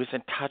wisdom. He was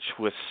in touch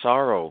with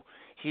sorrow.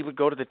 He would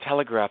go to the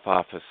telegraph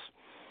office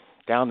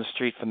down the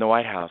street from the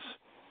White House,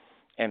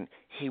 and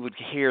he would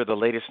hear the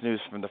latest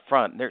news from the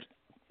front.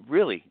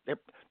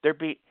 There'd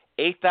be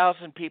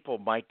 8,000 people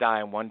might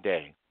die in one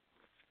day.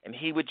 And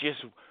he would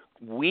just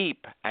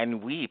weep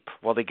and weep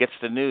while he gets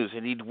the news,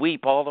 and he'd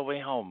weep all the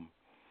way home.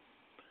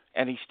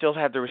 And he still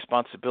had the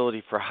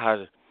responsibility for how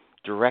to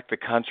direct the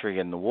country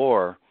in the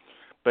war,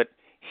 but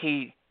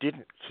he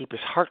didn't keep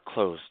his heart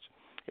closed.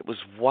 It was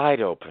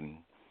wide open.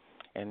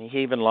 And he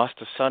even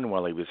lost a son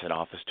while he was in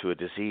office to a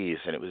disease,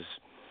 and it was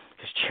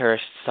his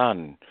cherished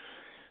son.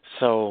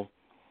 So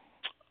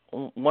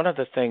one of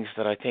the things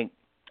that I think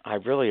I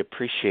really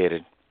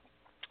appreciated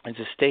is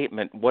a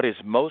statement, what is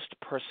most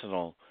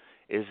personal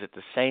is at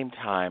the same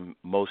time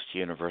most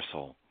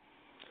universal.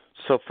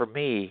 So for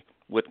me,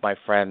 with my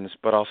friends,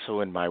 but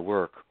also in my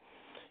work,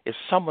 if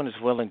someone is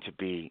willing to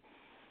be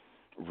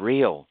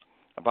real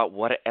about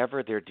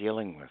whatever they're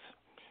dealing with,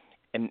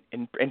 and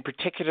in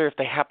particular if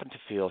they happen to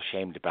feel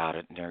ashamed about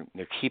it and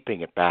they're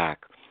keeping it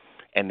back,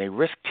 and they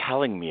risk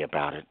telling me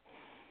about it,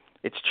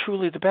 it's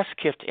truly the best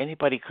gift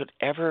anybody could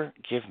ever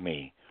give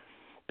me,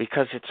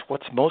 because it's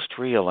what's most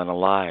real and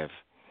alive.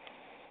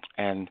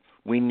 And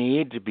we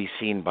need to be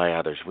seen by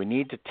others. We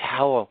need to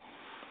tell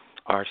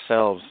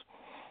ourselves,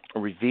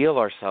 reveal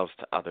ourselves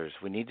to others.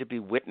 We need to be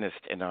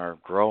witnessed in our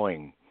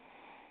growing.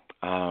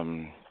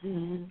 And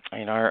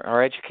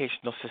our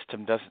educational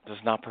system does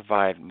not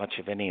provide much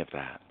of any of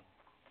that.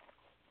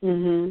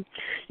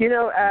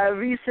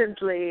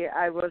 Recently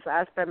I was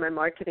asked by my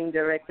marketing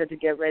director to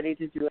get ready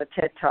to do a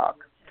TED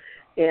Talk.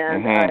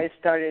 And I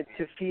started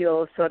to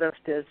feel sort of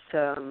this,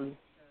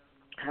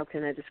 how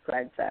can I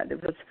describe that?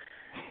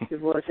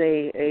 It was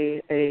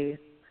a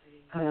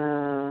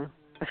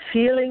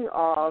feeling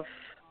of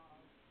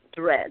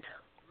dread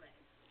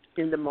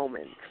in the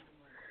moment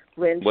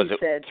when she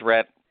said,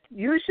 threat?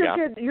 You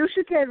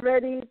should get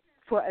ready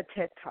for a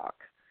TED Talk.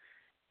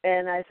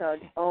 And I thought,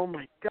 oh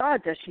my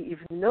God, does she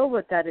even know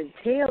what that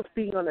entails,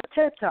 being on a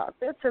TED Talk?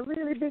 That's a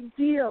really big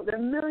deal. There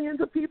are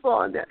millions of people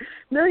on there.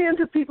 Millions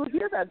of people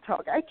hear that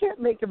talk. I can't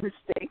make a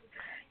mistake.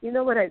 You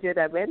know what I did?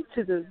 I went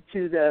to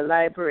the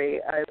library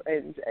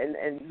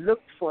and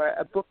looked for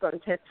a book on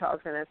TED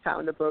Talks, and I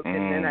found a book,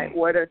 and then I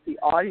ordered the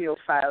audio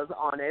files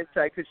on it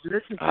so I could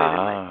listen to it in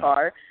my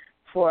car.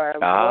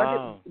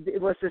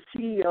 It was the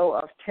CEO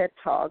of TED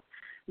Talk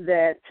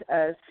that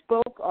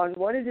spoke on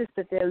what it is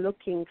that they're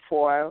looking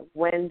for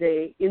when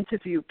they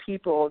interview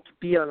people to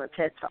be on a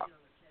TED Talk.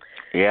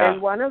 Yeah.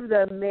 And one of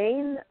the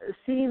main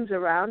themes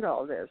around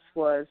all this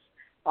was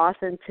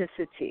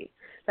authenticity.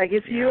 Like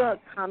if you are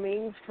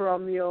coming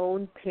from your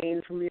own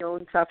pain, from your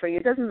own suffering,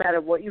 it doesn't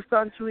matter what you've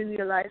gone through in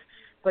your life,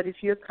 but if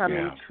you're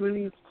coming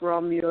truly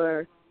from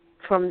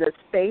the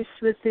space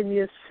within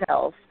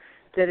yourself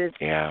that is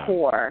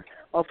core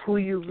of who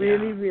you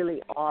really,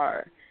 really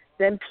are,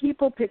 then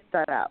people pick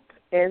that up.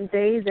 And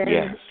they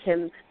then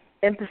can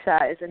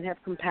empathize and have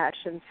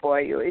compassion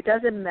for you. It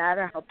doesn't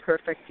matter how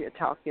perfect your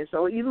talk is,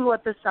 or even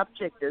what the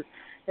subject is,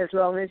 as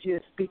long as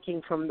you're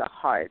speaking from the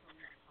heart.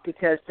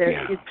 Because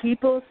if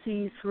people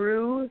see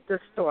through the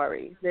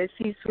story. They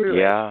see through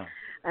it.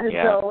 And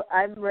so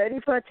I'm ready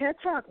for a TED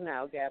Talk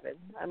now, Gavin.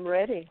 I'm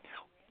ready.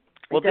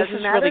 Well, this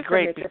is really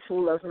great. Make a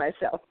fool of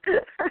myself.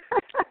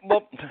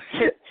 Well,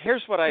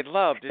 here's what I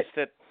loved is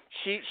that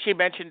she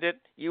mentioned it.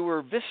 You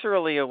were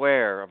viscerally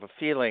aware of a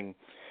feeling,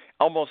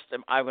 almost,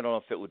 I don't know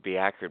if it would be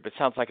accurate, but it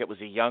sounds like it was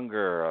a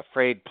younger,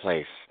 afraid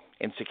place,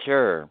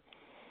 insecure.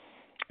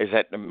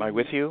 Am I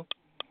with you?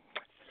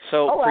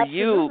 So for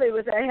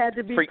absolutely. I had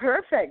to be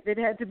perfect. It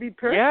had to be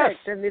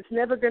perfect, and it's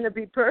never going to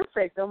be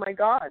perfect. Oh my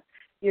God!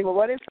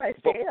 What if I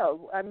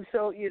fail? I'm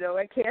so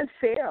I can't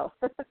fail.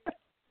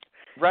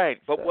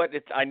 Right, but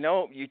I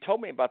know you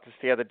told me about this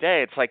the other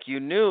day. It's like you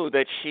knew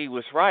that she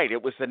was right.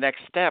 It was the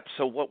next step.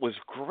 So what was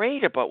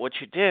great about what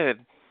you did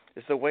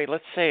is the way,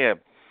 let's say, a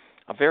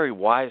very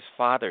wise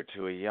father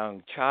to a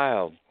young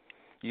child.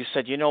 You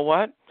said, you know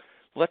what?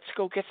 Let's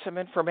go get some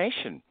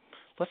information.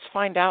 Let's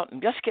find out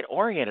and just get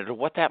oriented to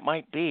what that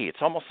might be.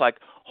 It's almost like,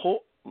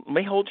 let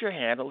me hold your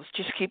hand and let's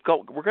just keep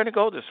going. We're going to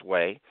go this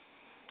way.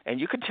 And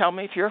you can tell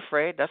me if you're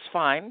afraid. That's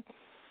fine.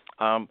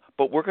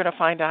 But we're going to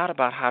find out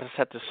about how to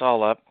set this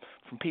all up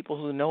from people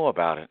who know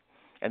about it.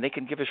 And they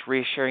can give us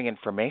reassuring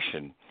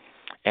information.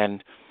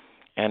 And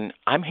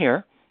I'm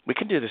here. We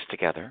can do this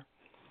together.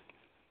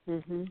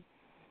 Mm-hmm.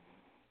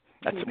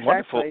 That's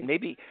wonderful.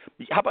 Maybe,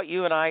 how about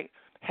you and I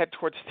head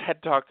towards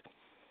TED Talk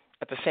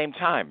at the same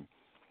time?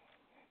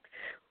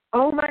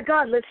 Oh my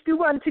God, let's do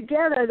one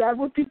together. That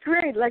would be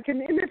great, like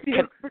an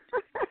interview.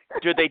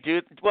 Do they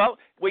do? Well,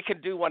 we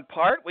could do one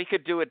part. We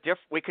could do it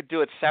we could do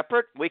it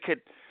separate. We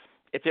could,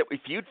 if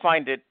you'd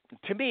find it.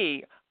 To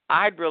me,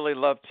 I'd really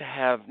love to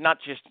have not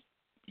just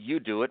you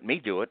do it,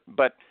 me do it,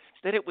 but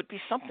that it would be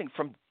something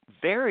from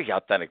very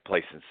authentic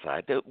place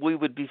inside. That we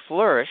would be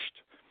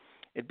flourished.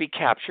 It'd be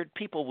captured.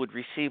 People would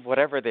receive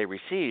whatever they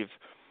receive,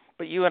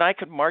 but you and I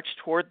could march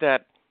toward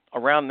that,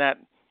 around that,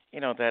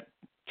 that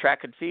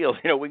track and field.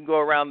 We can go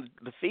around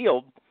the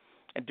field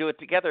and do it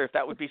together. If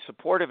that would be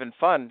supportive and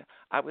fun,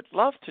 I would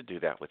love to do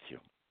that with you.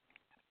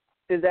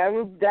 That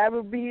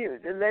would be.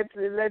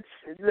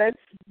 Let's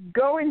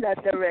go in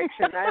that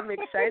direction. I'm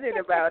excited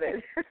about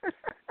it.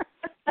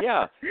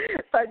 Yeah.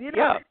 But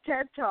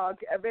TED Talk.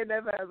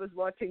 Whenever I was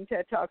watching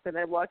TED Talks, and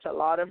I watch a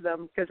lot of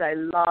them because I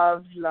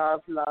love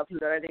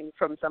learning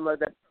from some of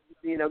the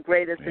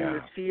greatest in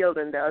this field,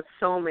 and there are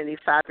so many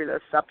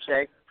fabulous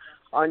subjects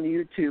on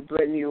YouTube.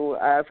 When you,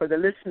 for the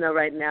listener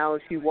right now,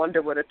 if you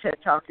wonder what a TED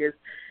Talk is,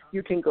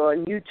 you can go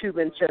on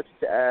YouTube and just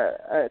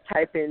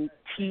type in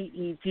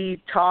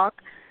TED Talk,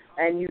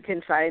 and you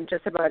can find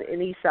just about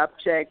any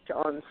subject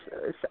on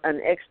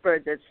an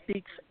expert that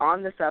speaks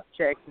on the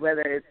subject,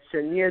 whether it's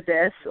a near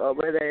death or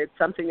whether it's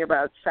something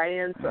about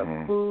science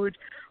or food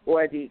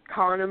or the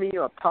economy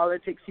or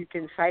politics. You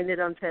can find it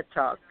on TED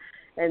Talk,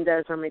 and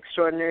there's some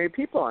extraordinary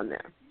people on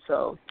there.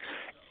 So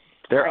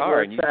there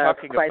are, and you're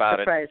talking quite about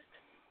surprised. it.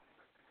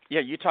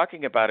 Yeah, you're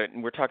talking about it,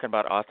 and we're talking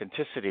about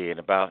authenticity and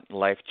about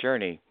life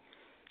journey.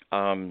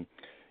 I'm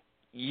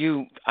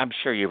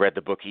sure you read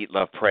the book Eat,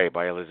 Love, Pray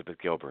by Elizabeth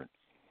Gilbert.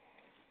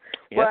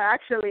 Yes? Well,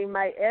 actually,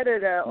 my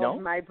editor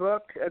of my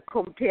book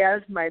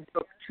compares my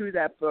book to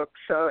that book.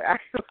 So,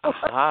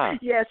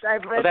 yes,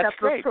 I've read that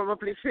book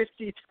probably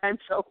 50 times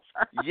so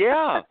far.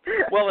 Yeah.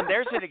 Well, and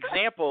there's an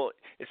example.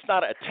 It's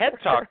not a TED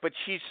Talk, but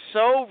she's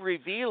so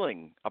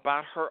revealing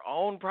about her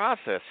own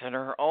process and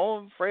her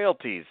own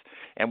frailties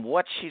and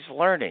what she's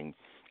learning.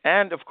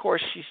 And, of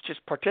course, she's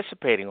just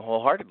participating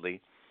wholeheartedly.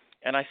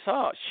 And I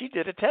saw she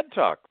did a TED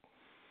Talk.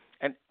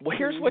 And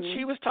here's what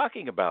she was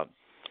talking about.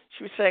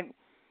 She was saying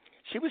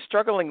she was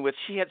struggling with,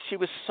 she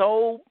was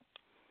so,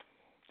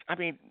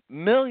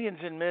 millions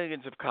and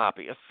millions of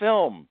copy, a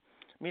film.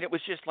 It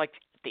was just like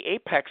the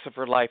apex of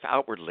her life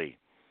outwardly.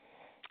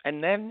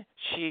 And then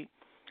she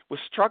was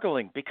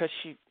struggling because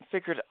she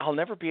figured, I'll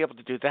never be able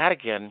to do that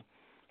again.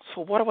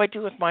 So what do I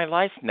do with my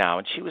life now?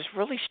 And she was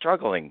really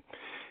struggling.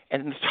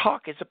 And the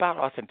talk is about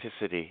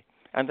authenticity.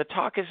 And the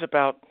talk is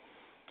about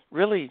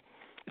really,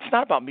 it's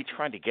not about me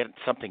trying to get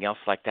something else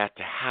like that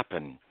to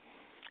happen.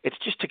 It's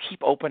just to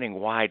keep opening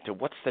wide to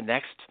what's the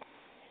next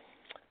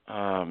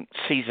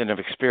season of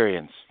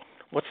experience.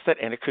 What's that?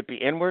 And it could be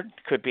inward,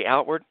 it could be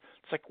outward.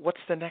 It's like,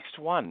 what's the next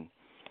one?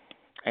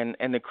 And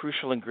the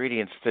crucial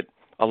ingredients that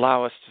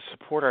allow us to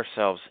support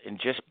ourselves in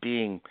just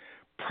being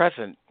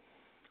present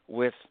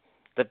with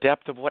the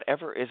depth of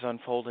whatever is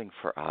unfolding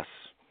for us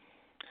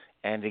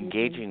and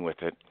engaging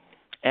with it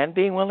and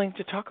being willing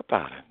to talk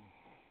about it.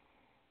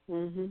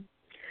 Mm-hmm.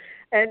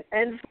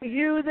 And for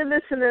you, the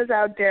listeners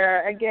out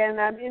there, again,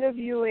 I'm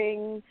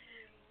interviewing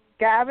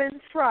Gavin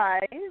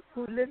Frye,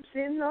 who lives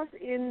in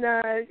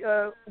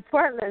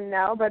Portland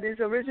now, but is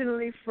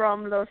originally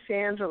from Los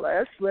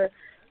Angeles. We're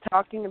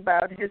talking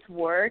about his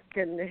work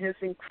and his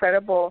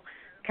incredible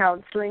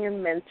counseling and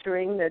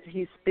mentoring that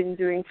he's been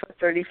doing for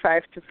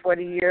 35 to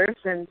 40 years.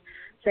 And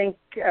thank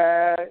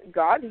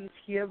God he's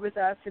here with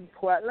us in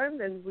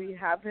Portland, and we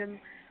have him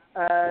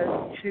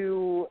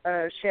to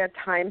share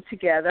time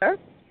together.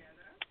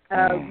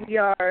 We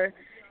are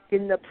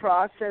in the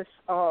process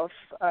of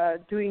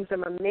doing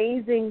some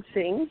amazing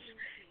things.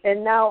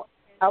 And now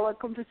our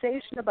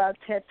conversation about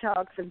TED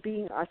Talks and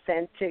being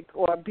authentic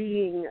or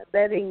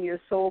letting your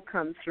soul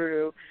come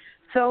through,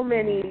 so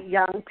many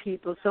young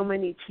people, so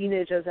many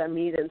teenagers I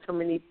meet and so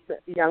many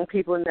young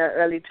people in their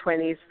early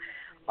 20s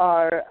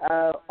are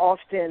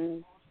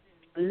often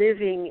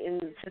living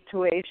in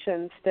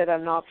situations that are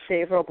not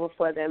favorable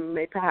for them,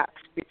 maybe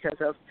perhaps because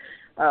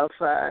of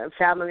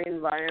family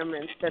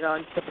environments that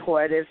aren't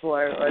supportive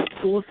or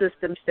school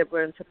systems that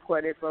weren't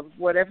supportive, or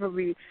whatever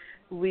we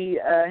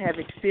have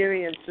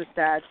experienced with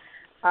that.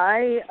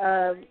 I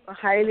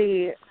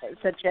highly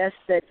suggest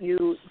that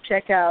you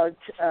check out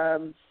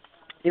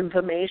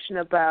information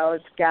about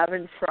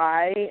Gavin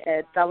Frye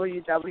at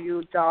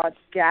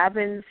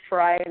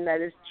www.gavinfrye, and that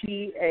is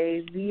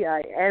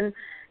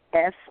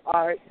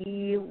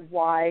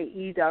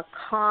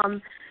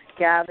GavinFreye.com.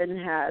 Gavin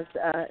has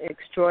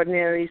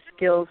extraordinary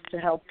skills to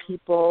help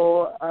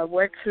people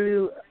work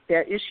through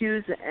their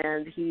issues,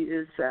 and he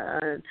is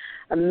an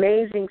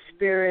amazing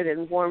spirit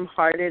and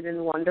warm-hearted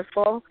and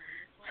wonderful.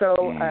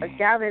 So,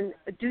 Gavin,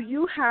 do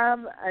you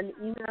have an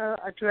email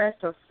address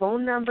or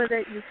phone number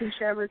that you can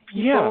share with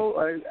people? Yeah.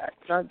 Or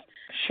not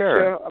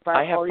sure about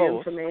I have all both. your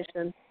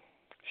information?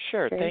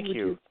 Sure, Okay, thank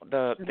you.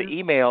 The Mm-hmm.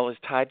 email is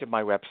tied to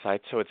my website,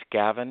 so it's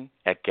Gavin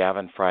at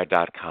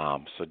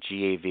gavinfrye.com. So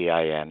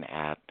GAVIN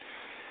at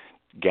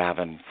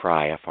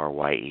gavinfrye,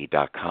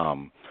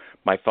 FRYE.com.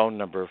 My phone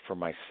number for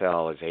my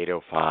cell is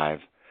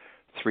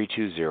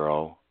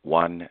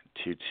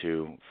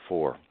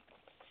 805-320-1224.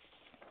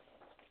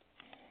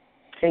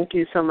 Thank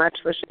you so much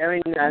for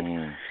sharing that.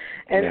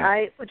 And yeah.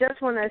 I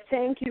just want to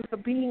thank you for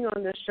being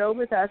on the show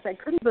with us. I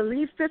couldn't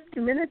believe 50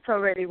 minutes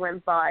already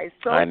went by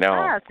so I know,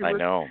 fast. It I was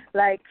know.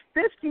 like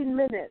 15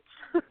 minutes.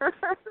 So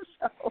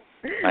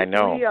I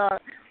know.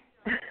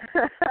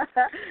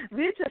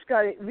 We just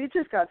got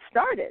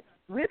started.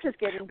 We're just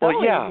getting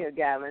going here,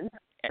 Gavin.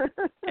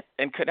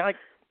 and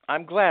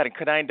I'm glad. And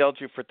could I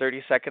indulge you for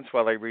 30 seconds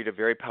while I read a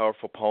very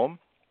powerful poem?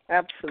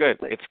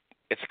 Absolutely. Good.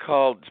 It's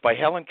by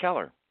Helen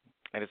Keller,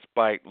 and it's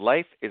by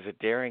Life is a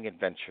Daring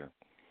Adventure.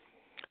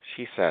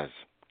 She says,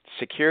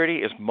 security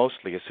is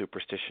mostly a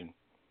superstition.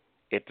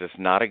 It does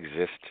not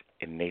exist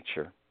in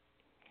nature,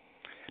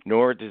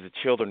 nor do the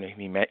children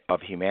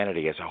of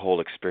humanity as a whole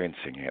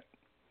experiencing it.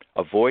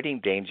 Avoiding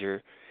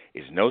danger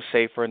is no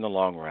safer in the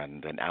long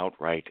run than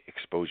outright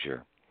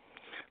exposure.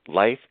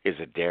 Life is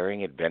a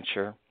daring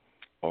adventure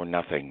or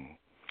nothing.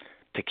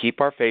 To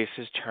keep our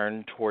faces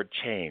turned toward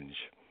change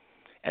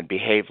and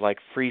behave like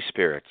free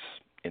spirits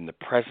in the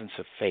presence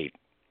of fate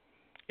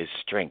is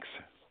strength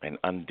and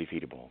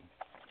undefeatable.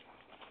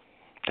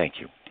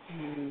 Thank you.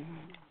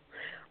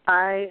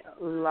 I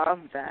love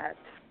that.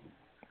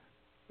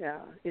 Yeah,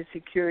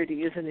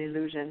 insecurity is an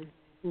illusion.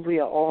 We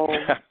are all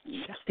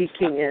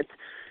seeking it.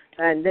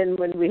 And then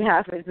when we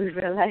have it, we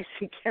realize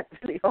we can't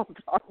really hold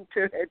on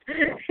to it.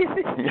 And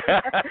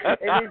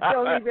it's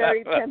only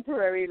very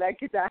temporary.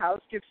 Like if the house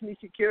gives me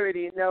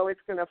security, no,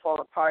 it's going to fall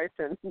apart.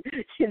 And,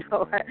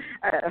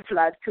 a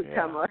flood could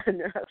come or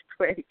an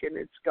earthquake and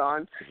it's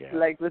gone. Yeah.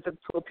 Like with the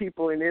poor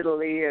people in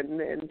Italy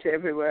and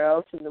everywhere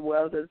else in the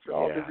world, there's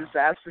all the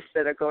disasters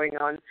that are going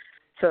on.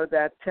 So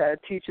that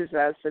teaches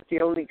us that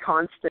the only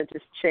constant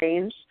is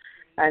change.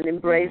 And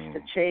embrace the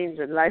change,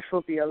 and life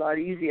will be a lot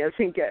easier. I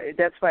think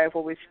that's why I've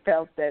always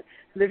felt that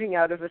living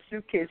out of a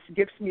suitcase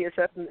gives me a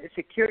certain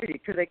security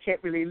because I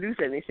can't really lose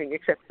anything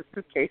except the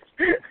suitcase.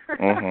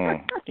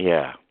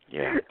 Yeah.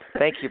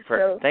 Thank you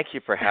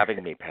for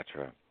having me,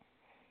 Petra.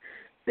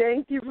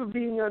 Thank you for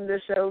being on the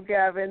show,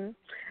 Gavin.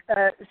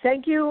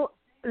 Thank you,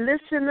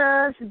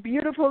 listeners,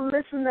 beautiful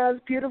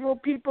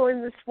people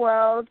in this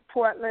world,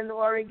 Portland,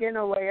 Oregon,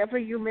 or wherever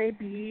you may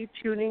be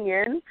tuning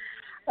in.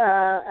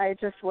 I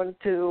just want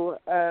to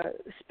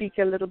speak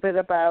a little bit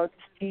about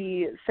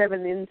the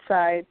 7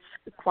 Insights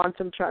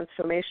Quantum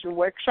Transformation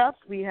Workshop.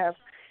 We have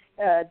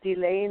a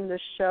delay in the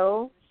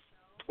show.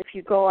 If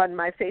you go on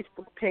my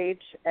Facebook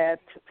page at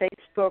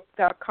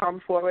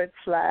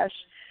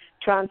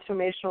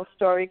facebook.com/Transformational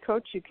Story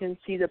Coach, you can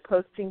see the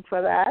posting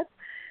for that.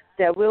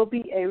 There will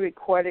be a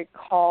recorded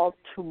call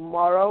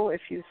tomorrow.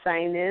 If you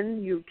sign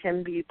in, you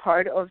can be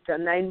part of the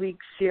 9-week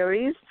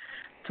series.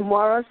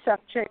 Tomorrow's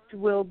subject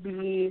will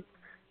be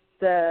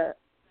the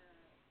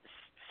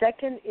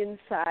second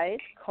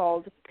insight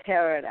called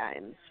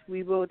paradigms.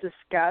 We will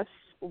discuss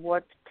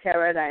what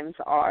paradigms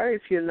are.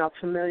 If you're not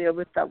familiar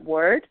with that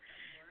word,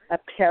 a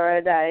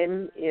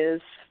paradigm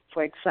is,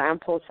 for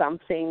example,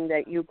 something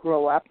that you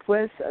grow up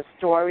with, a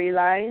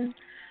storyline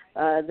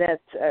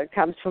that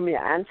comes from your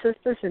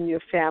ancestors and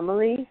your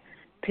family.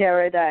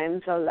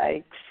 Paradigms are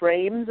like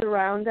frames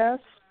around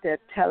us that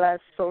tell us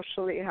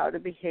socially how to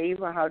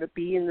behave or how to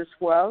be in this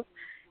world.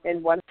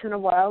 And once in a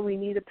while, we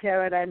need a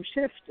paradigm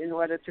shift in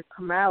order to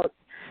come out.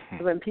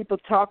 So when people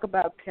talk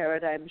about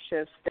paradigm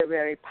shifts, they're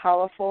very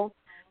powerful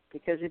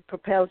because it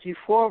propels you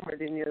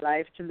forward in your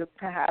life to look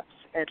perhaps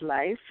at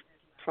life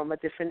from a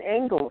different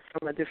angle,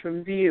 from a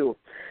different view.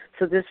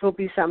 So this will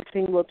be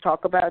something we'll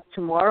talk about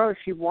tomorrow. If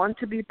you want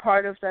to be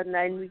part of that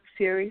 9-week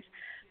series,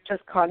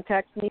 just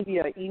contact me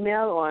via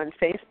email or on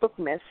Facebook,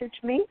 message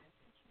me.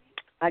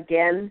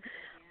 Again,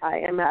 I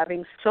am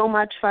having so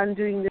much fun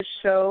doing this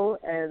show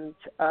and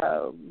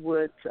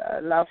would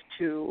love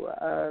to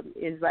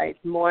invite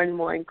more and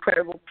more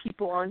incredible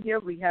people on here.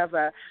 We have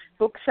a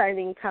book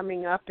signing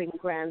coming up in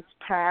Grants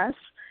Pass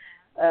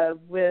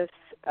with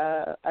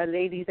a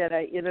lady that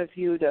I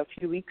interviewed a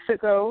few weeks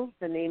ago.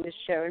 Her name is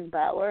Sharon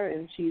Bauer,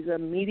 and she's a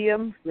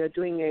medium. We're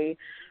doing a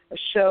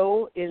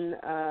show in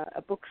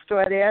a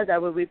bookstore there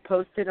that will be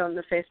posted on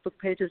the Facebook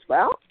page as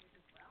well.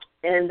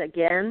 And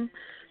again,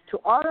 to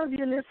all of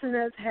you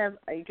listeners, have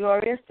a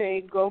glorious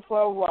day. Go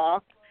for a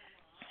walk.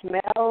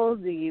 Smell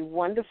the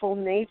wonderful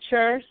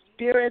nature,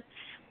 spirits,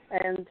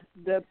 and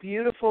the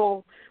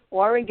beautiful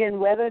Oregon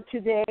weather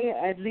today.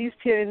 At least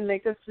here in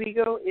Lake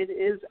Oswego, it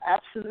is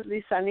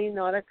absolutely sunny,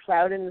 not a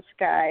cloud in the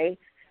sky.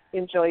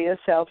 Enjoy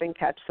yourself and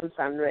catch some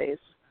sun rays.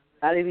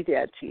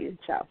 Arrivederci.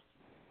 Ciao.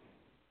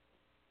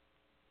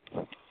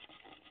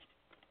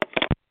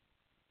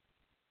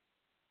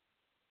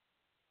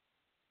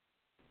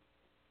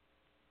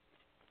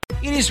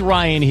 It is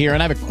Ryan here,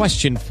 and I have a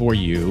question for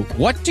you.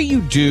 What do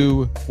you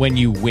do when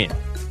you win?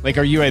 Like,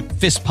 are you a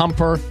fist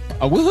pumper,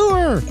 a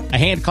woo-hooer, a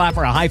hand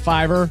clapper, a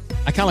high-fiver?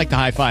 I kind of like the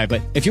high-five,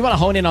 but if you want to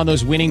hone in on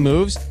those winning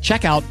moves,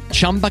 check out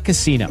Chumba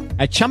Casino.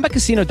 At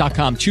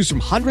ChumbaCasino.com, choose from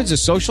hundreds of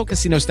social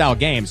casino-style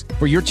games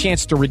for your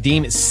chance to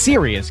redeem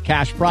serious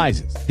cash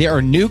prizes. There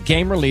are new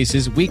game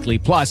releases weekly,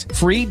 plus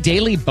free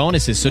daily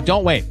bonuses, so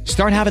don't wait.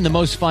 Start having the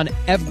most fun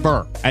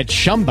ever at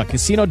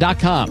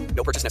ChumbaCasino.com.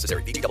 No purchase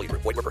necessary. VGW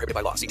Group. Void where prohibited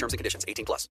by law. See terms and conditions. 18+.